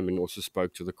they came and also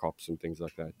spoke to the cops and things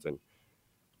like that.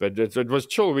 But it was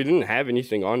chill. We didn't have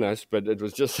anything on us, but it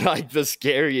was just like the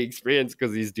scary experience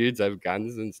because these dudes have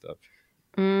guns and stuff.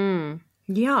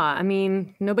 Yeah, I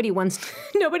mean, nobody wants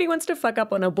to fuck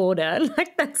up on a border.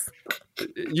 Like that's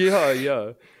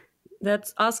yeah.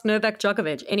 That's ask Novak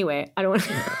Djokovic. Anyway, I don't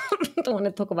want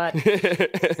to talk about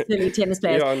silly tennis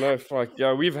players. Yeah, no, fuck.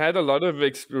 Yeah, we've had a lot of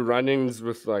run-ins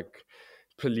with like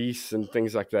police and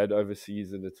things like that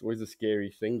overseas, and it's always a scary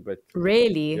thing. But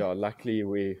Really? yeah, luckily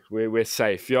we're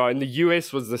safe. Yeah, in the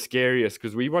US was the scariest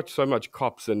because we watched so much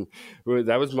cops, and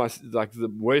that was my like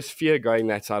the worst fear going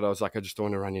that side. I was like, I just don't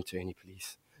want to run into any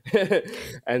police.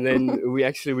 And then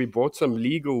we bought some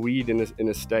legal weed in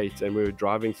a state, and we were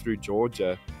driving through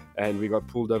Georgia, and we got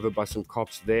pulled over by some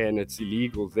cops there, and it's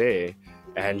illegal there,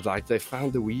 and like they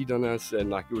found the weed on us,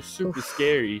 and like it was super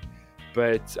scary.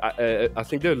 But I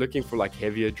think they were looking for like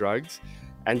heavier drugs.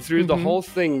 And through the whole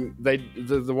thing,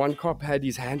 the one cop had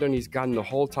his hand on his gun the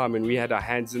whole time, and we had our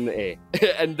hands in the air.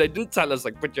 And they didn't tell us,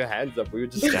 like, put your hands up. We were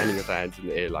just standing with our hands in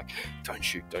the air, like, don't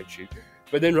shoot, don't shoot.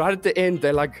 But then right at the end,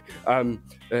 they're like,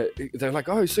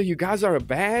 oh, so you guys are a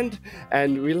band?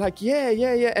 And we're like, yeah.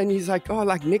 And he's like, oh,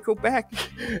 like Nickelback?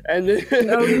 And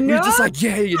then we're just like,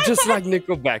 yeah, you're just like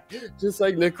Nickelback. Just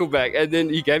like Nickelback. And then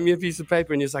he gave me a piece of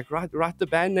paper, and he's like, write the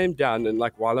band name down. And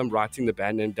like, while I'm writing the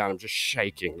band name down, I'm just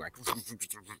shaking. Like,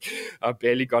 I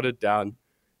barely got it down.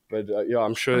 But yeah,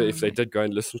 I'm sure if they did go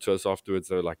and listen to us afterwards,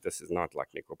 they were like, this is not like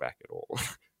Nickelback at all.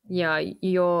 Yeah,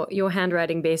 your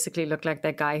handwriting basically looked like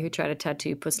that guy who tried to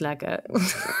tattoo Puslaka.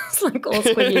 It's like all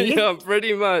squiggly. Yeah,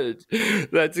 pretty much.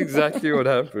 That's exactly what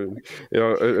happened.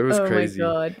 Yeah, it was crazy.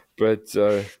 Oh my God. But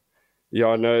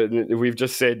yeah, no, we've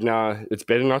just said now it's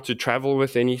better not to travel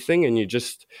with anything, and you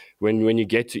just when you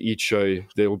get to each show,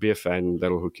 there will be a fan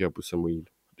that'll hook you up with some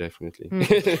weed. Definitely.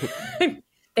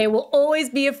 There will always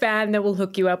be a fan that will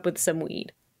hook you up with some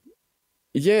weed.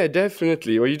 Yeah,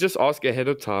 definitely. Or you just ask ahead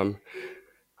of time.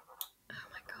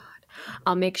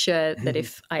 I'll make sure that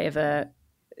if I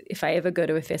ever go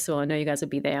to a festival, I know you guys will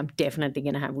be there. I'm definitely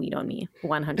going to have weed on me,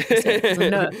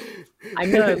 100%. I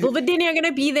know. Bulvedini are going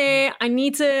to be there. I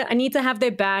need to have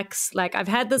their backs. Like I've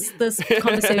had this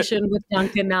conversation with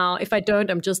Duncan now. If I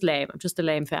don't, I'm just lame. I'm just a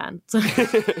lame fan. So.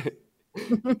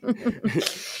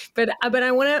 But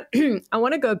I want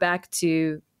to go back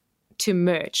to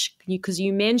merch, because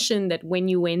you mentioned that when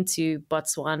you went to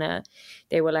Botswana,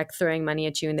 they were like throwing money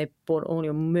at you, and they bought all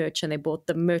your merch, and they bought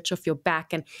the merch off your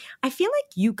back. And I feel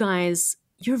like you guys,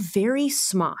 you're very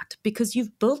smart because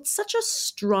you've built such a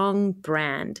strong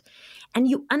brand, and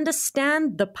you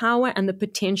understand the power and the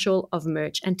potential of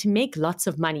merch, and to make lots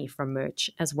of money from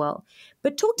merch as well.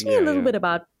 But talk to me a little bit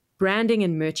about branding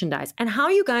and merchandise and how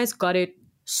you guys got it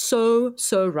so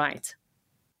right.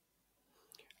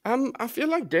 I feel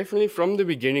like definitely from the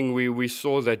beginning we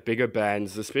saw that bigger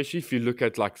bands, especially if you look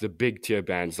at like the big tier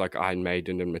bands like Iron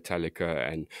Maiden and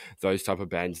Metallica and those type of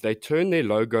bands, they turn their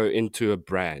logo into a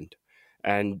brand.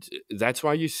 And that's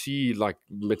why you see like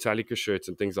Metallica shirts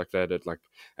and things like that at like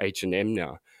H&M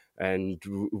now. And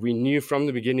we knew from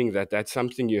the beginning that that's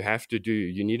something you have to do.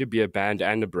 You need to be a band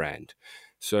and a brand.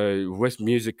 So with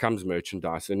music comes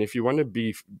merchandise. And if you want to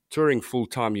be touring full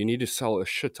time, you need to sell a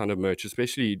shit ton of merch,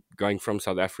 especially going from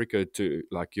South Africa to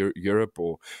like Europe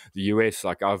or the US.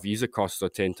 Like our visa costs are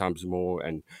 10 times more.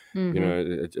 And, you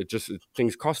know,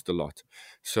 things cost a lot.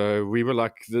 So we were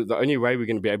like, the only way we're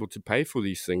going to be able to pay for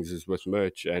these things is with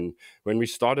merch. And when we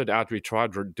started out, we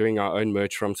tried doing our own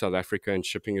merch from South Africa and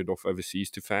shipping it off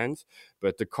overseas to fans.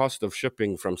 But the cost of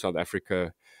shipping from South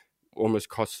Africa almost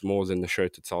costs more than the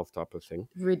shirt itself, type of thing.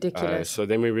 Ridiculous. So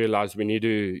then we realized we need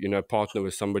to, you know, partner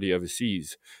with somebody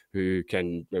overseas who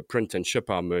can print and ship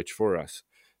our merch for us.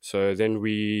 So then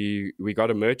we got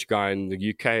a merch guy in the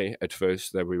UK at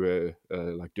first that we were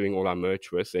like doing all our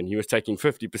merch with, and he was taking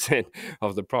 50%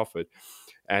 of the profit.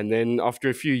 And then after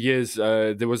a few years,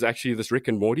 there was actually this Rick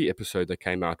and Morty episode that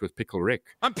came out with Pickle Rick.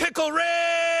 I'm Pickle Rick!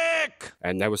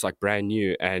 And that was like brand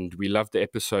new. And we loved the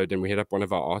episode. And we hit up one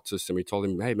of our artists and we told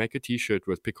him, hey, make a t-shirt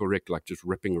with Pickle Rick, like just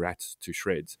ripping rats to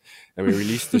shreds. And we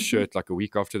released the shirt like a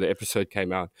week after the episode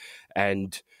came out.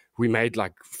 And we made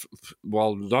like,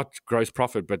 well, not gross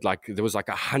profit, but like there was like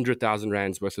 100,000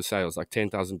 rands worth of sales, like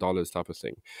 $10,000 type of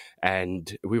thing.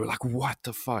 And we were like, what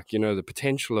the fuck, you know, the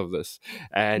potential of this.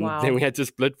 And then we had to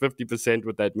split 50%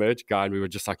 with that merch guy. And we were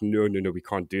just like, no, we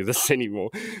can't do this anymore.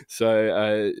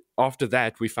 So after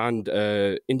that, we found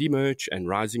Indie Merch and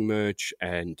Rising Merch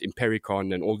and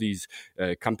Impericon and all these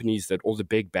companies that all the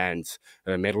big bands,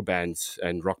 metal bands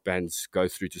and rock bands go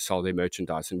through to sell their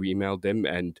merchandise. And we emailed them,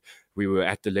 and we were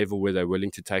at the level where they're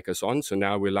willing to take us on. So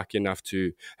now we're lucky enough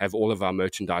to have all of our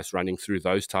merchandise running through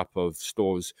those type of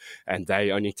stores. And they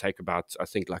only take about, I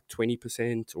think, like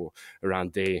 20% or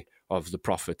around there of the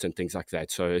profit and things like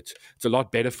that. So it's a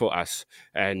lot better for us.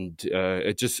 And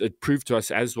it proved to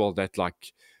us as well that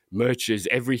like merch is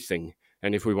everything.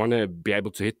 And if we want to be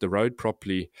able to hit the road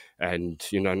properly and,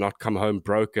 you know, not come home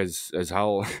broke as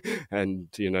hell and,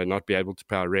 you know, not be able to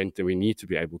pay our rent, then we need to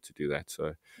be able to do that.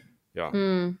 So,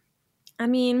 yeah. I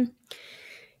mean,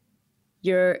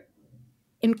 You're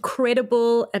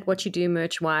incredible at what you do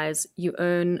merch-wise. You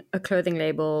own a clothing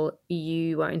label.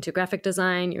 You are into graphic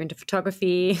design. You're into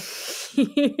photography.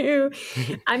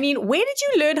 I mean, where did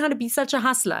you learn how to be such a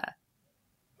hustler?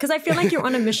 Because I feel like you're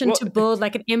on a mission to build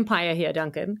like an empire here,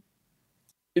 Duncan.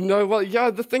 Well, yeah,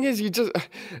 the thing is,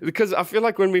 because I feel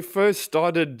like when we first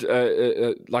started,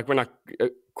 like when I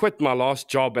quit my last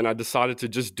job and I decided to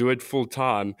just do it full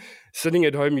time, sitting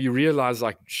at home, you realize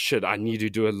like, shit, I need to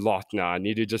do a lot now. I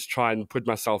need to just try and put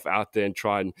myself out there and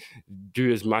try and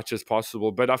do as much as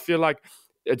possible. But I feel like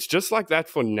it's just like that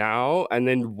for now. And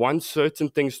then once certain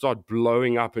things start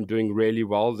blowing up and doing really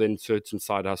well, then certain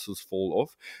side hustles fall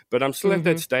off. But I'm still at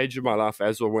that stage of my life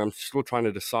as well, where I'm still trying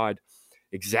to decide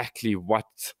exactly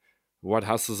what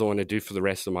hustles I want to do for the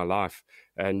rest of my life.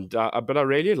 And but I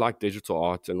really like digital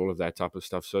art and all of that type of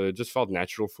stuff, so it just felt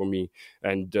natural for me.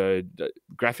 And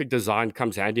graphic design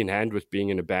comes hand in hand with being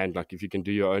in a band. Like if you can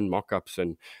do your own mock-ups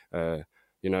and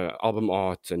album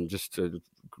art and just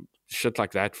shit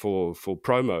like that for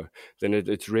promo, then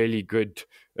it's really good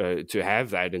to have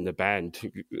that in the band.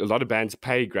 A lot of bands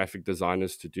pay graphic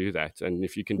designers to do that, and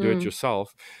if you can do it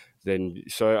yourself, then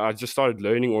so I just started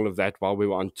learning all of that while we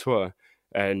were on tour.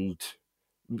 And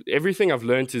everything I've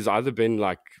learned has either been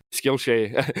like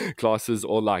Skillshare classes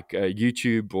or like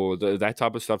YouTube or that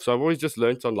type of stuff. So I've always just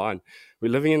learned online. We're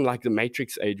living in like the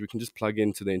Matrix age. We can just plug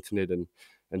into the internet and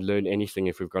learn anything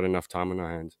if we've got enough time on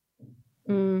our hands.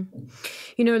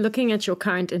 Looking at your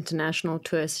current international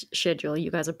tour schedule, you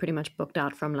guys are pretty much booked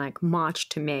out from like March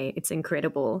to May. It's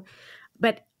incredible.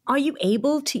 But are you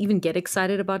able to even get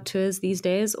excited about tours these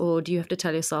days? Or do you have to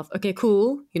tell yourself, okay,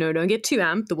 cool, don't get too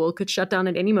amped. The world could shut down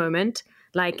at any moment.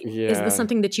 Like, is this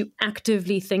something that you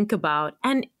actively think about?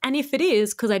 And if it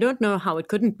is, because I don't know how it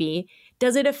couldn't be,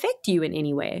 does it affect you in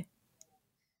any way?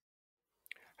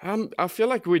 I feel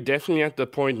like we're definitely at the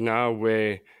point now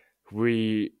where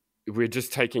we're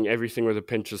just taking everything with a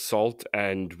pinch of salt,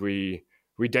 and we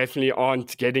definitely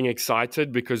aren't getting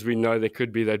excited because we know there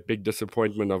could be that big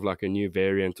disappointment of like a new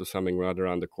variant or something right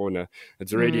around the corner.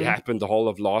 It's already happened the whole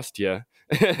of last year.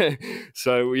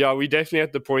 So yeah, we're definitely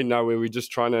at the point now where we're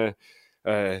just trying to,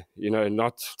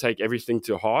 not take everything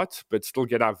to heart, but still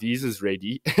get our visas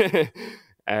ready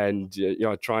and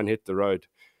try and hit the road.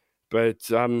 But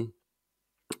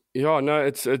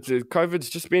COVID's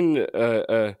just been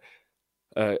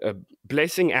a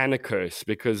blessing and a curse,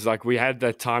 because like we had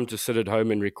that time to sit at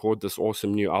home and record this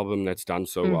awesome new album that's done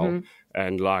so well,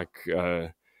 and like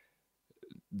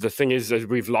the thing is that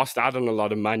we've lost out on a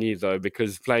lot of money though,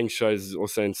 because playing shows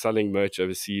also and selling merch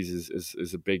overseas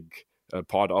is a big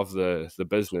part of the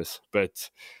business. But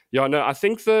I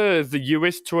think the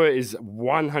US tour is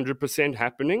 100%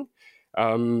 happening.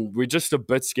 We're just a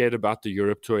bit scared about the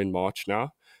Europe tour in March now.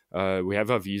 We have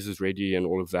our visas ready and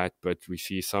all of that, but we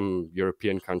see some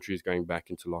European countries going back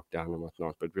into lockdown and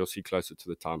whatnot. But we'll see closer to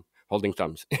the time. Holding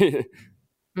thumbs.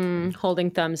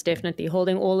 Holding thumbs, definitely.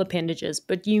 Holding all appendages.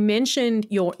 But you mentioned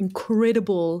your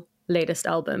incredible latest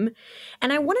album.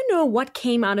 And I want to know what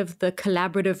came out of the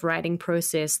collaborative writing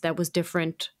process that was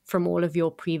different from all of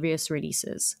your previous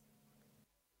releases.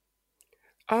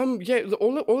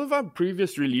 All of our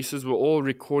previous releases were all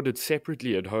recorded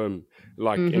separately at home,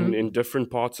 like in different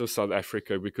parts of South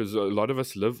Africa, because a lot of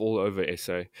us live all over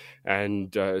SA.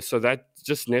 And so that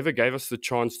just never gave us the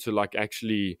chance to like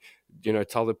actually,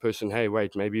 tell the person, hey,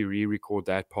 wait, maybe re-record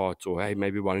that part, or hey,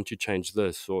 maybe why don't you change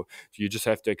this? Or you just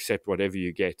have to accept whatever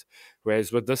you get.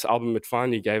 Whereas with this album, it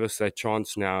finally gave us that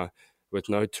chance now, with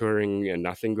no touring and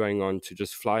nothing going on, to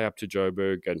just fly up to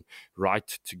Joburg and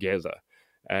write together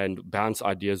and bounce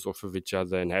ideas off of each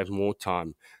other and have more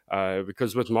time.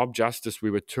 Because with Mob Justice, we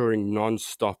were touring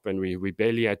non-stop, and we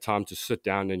barely had time to sit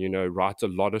down and, write a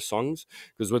lot of songs.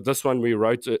 Because with this one, we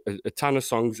wrote a ton of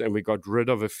songs and we got rid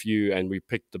of a few and we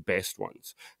picked the best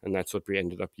ones. And that's what we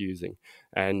ended up using.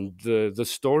 And the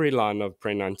storyline of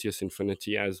Praenantius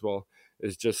Infinity as well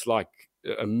is just like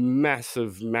a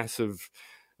massive, massive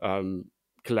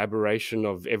collaboration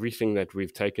of everything that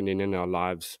we've taken in our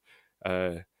lives.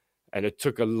 And it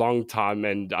took a long time,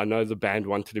 and I know the band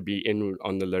wanted to be in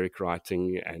on the lyric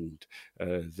writing and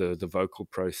the vocal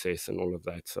process and all of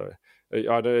that. So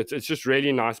it's just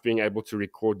really nice being able to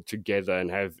record together and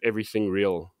have everything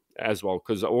real as well,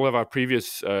 because all of our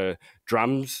previous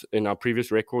drums in our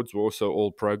previous records were also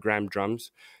all programmed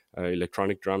drums,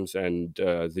 electronic drums, and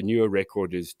the newer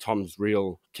record is Tom's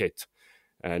real kit,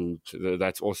 and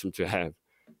that's awesome to have.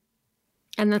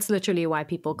 And that's literally why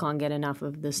people can't get enough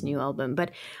of this new album.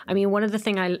 But I mean, one of the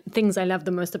things I love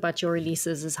the most about your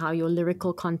releases is how your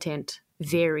lyrical content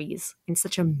varies in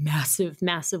such a massive,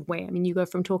 massive way. I mean, you go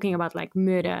from talking about like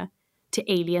murder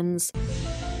to aliens,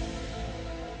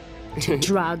 to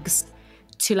drugs,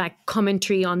 to like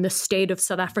commentary on the state of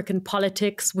South African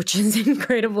politics, which is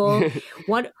incredible.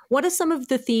 What are some of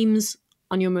the themes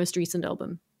on your most recent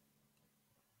album?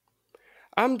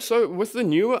 So with the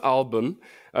newer album,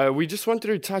 we just wanted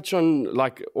to touch on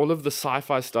like all of the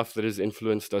sci-fi stuff that has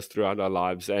influenced us throughout our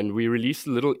lives. And we released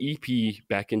a little EP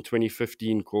back in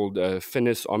 2015 called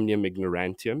Finis Omnium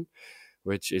Ignorantium,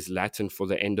 which is Latin for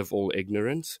the end of all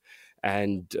ignorance.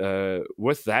 And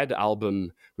with that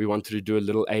album, we wanted to do a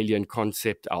little alien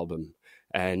concept album.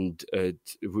 And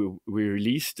we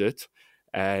released it.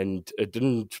 And it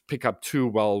didn't pick up too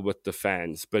well with the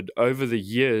fans. But over the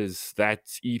years, that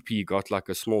EP got like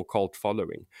a small cult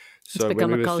following. So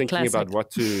when we were thinking about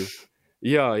what to...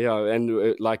 Yeah.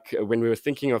 And like when we were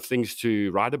thinking of things to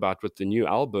write about with the new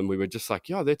album, we were just like,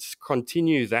 let's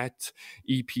continue that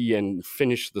EP and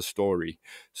finish the story.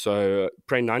 So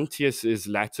Praenantius is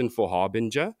Latin for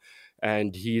harbinger.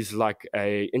 And he's like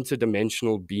a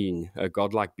interdimensional being, a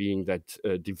godlike being that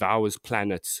devours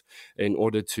planets in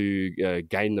order to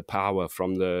gain the power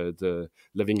from the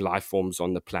living life forms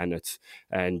on the planet.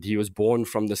 And he was born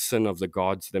from the sin of the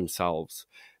gods themselves.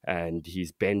 And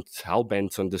he's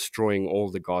hell-bent on destroying all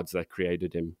the gods that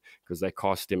created him because they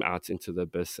cast him out into the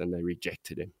abyss and they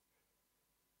rejected him.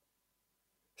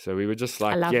 So we were just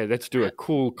like, let's do a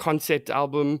cool concept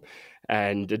album.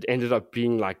 And it ended up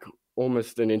being like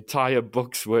almost an entire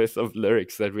book's worth of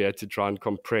lyrics that we had to try and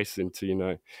compress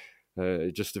into,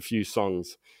 just a few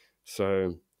songs.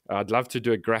 So I'd love to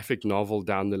do a graphic novel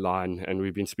down the line, and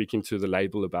we've been speaking to the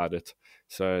label about it.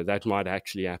 So that might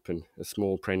actually happen, a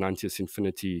small Praenantius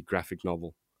Infinity graphic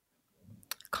novel.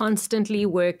 Constantly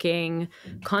working,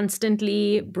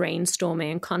 constantly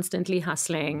brainstorming, constantly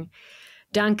hustling.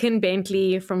 Duncan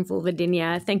Bentley from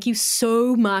Vulvodynia, thank you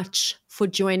so much for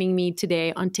joining me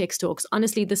today on Text Talks.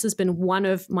 Honestly, this has been one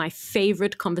of my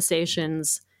favorite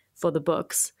conversations for the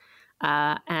books.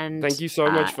 And thank you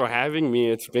so much for having me.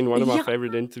 It's been one of my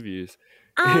favorite interviews.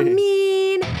 I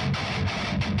mean...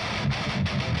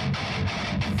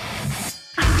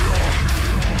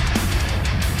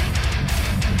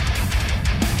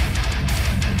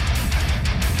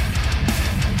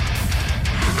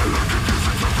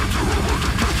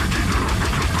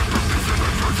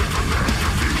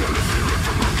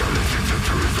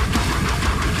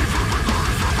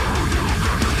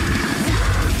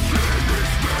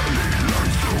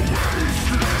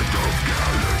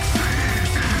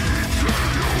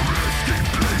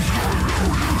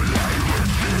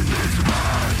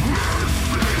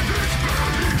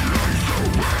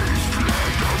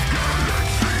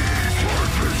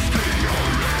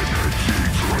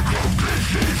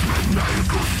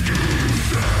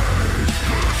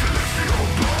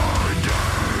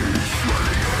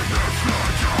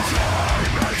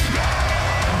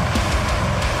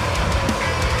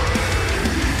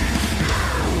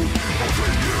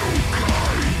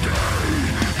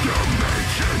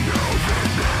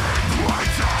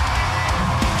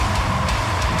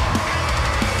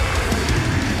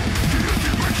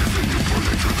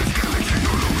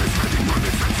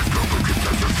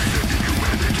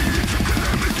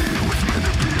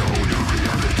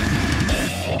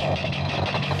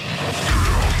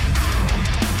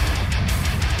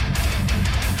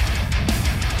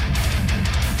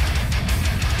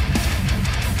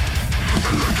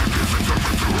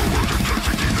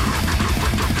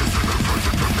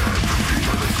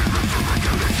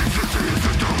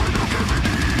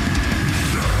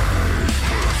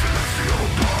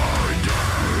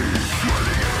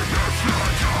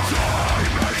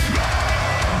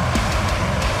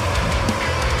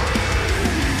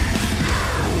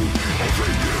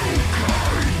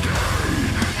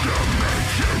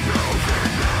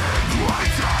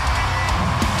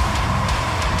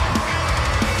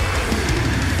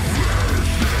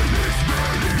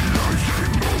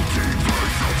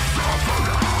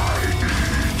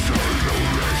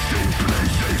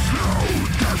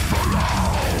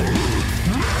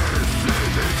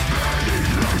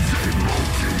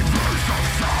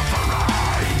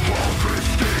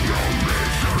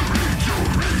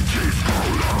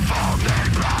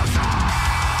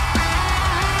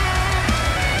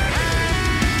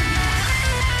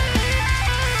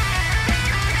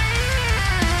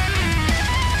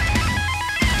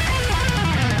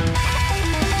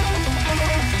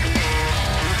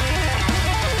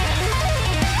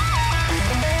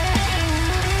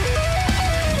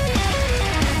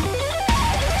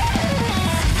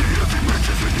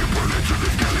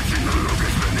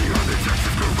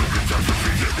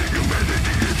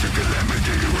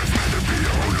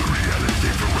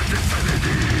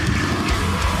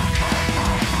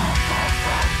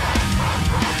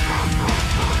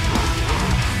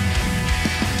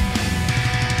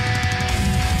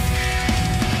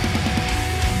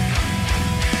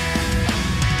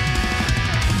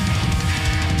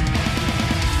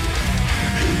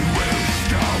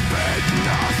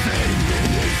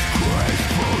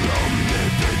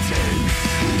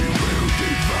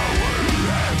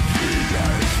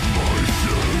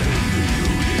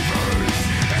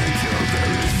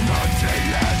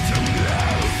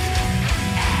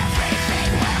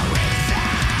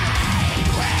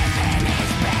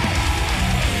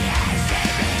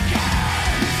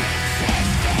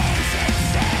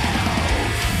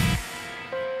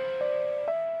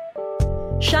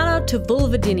 to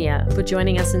Vulvadinia for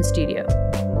joining us in studio.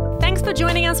 Thanks for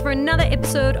joining us for another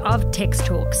episode of Tex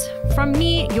Talks. From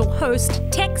me, your host,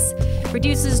 Tex,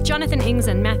 producers Jonathan Ings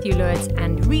and Matthew Lurtz,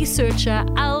 and researcher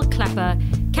Al Clapper.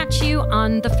 Catch you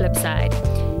on the flip side.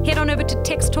 Head on over to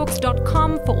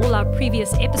textalks.com for all our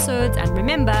previous episodes, and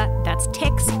remember, that's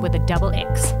Tex with a double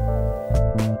X.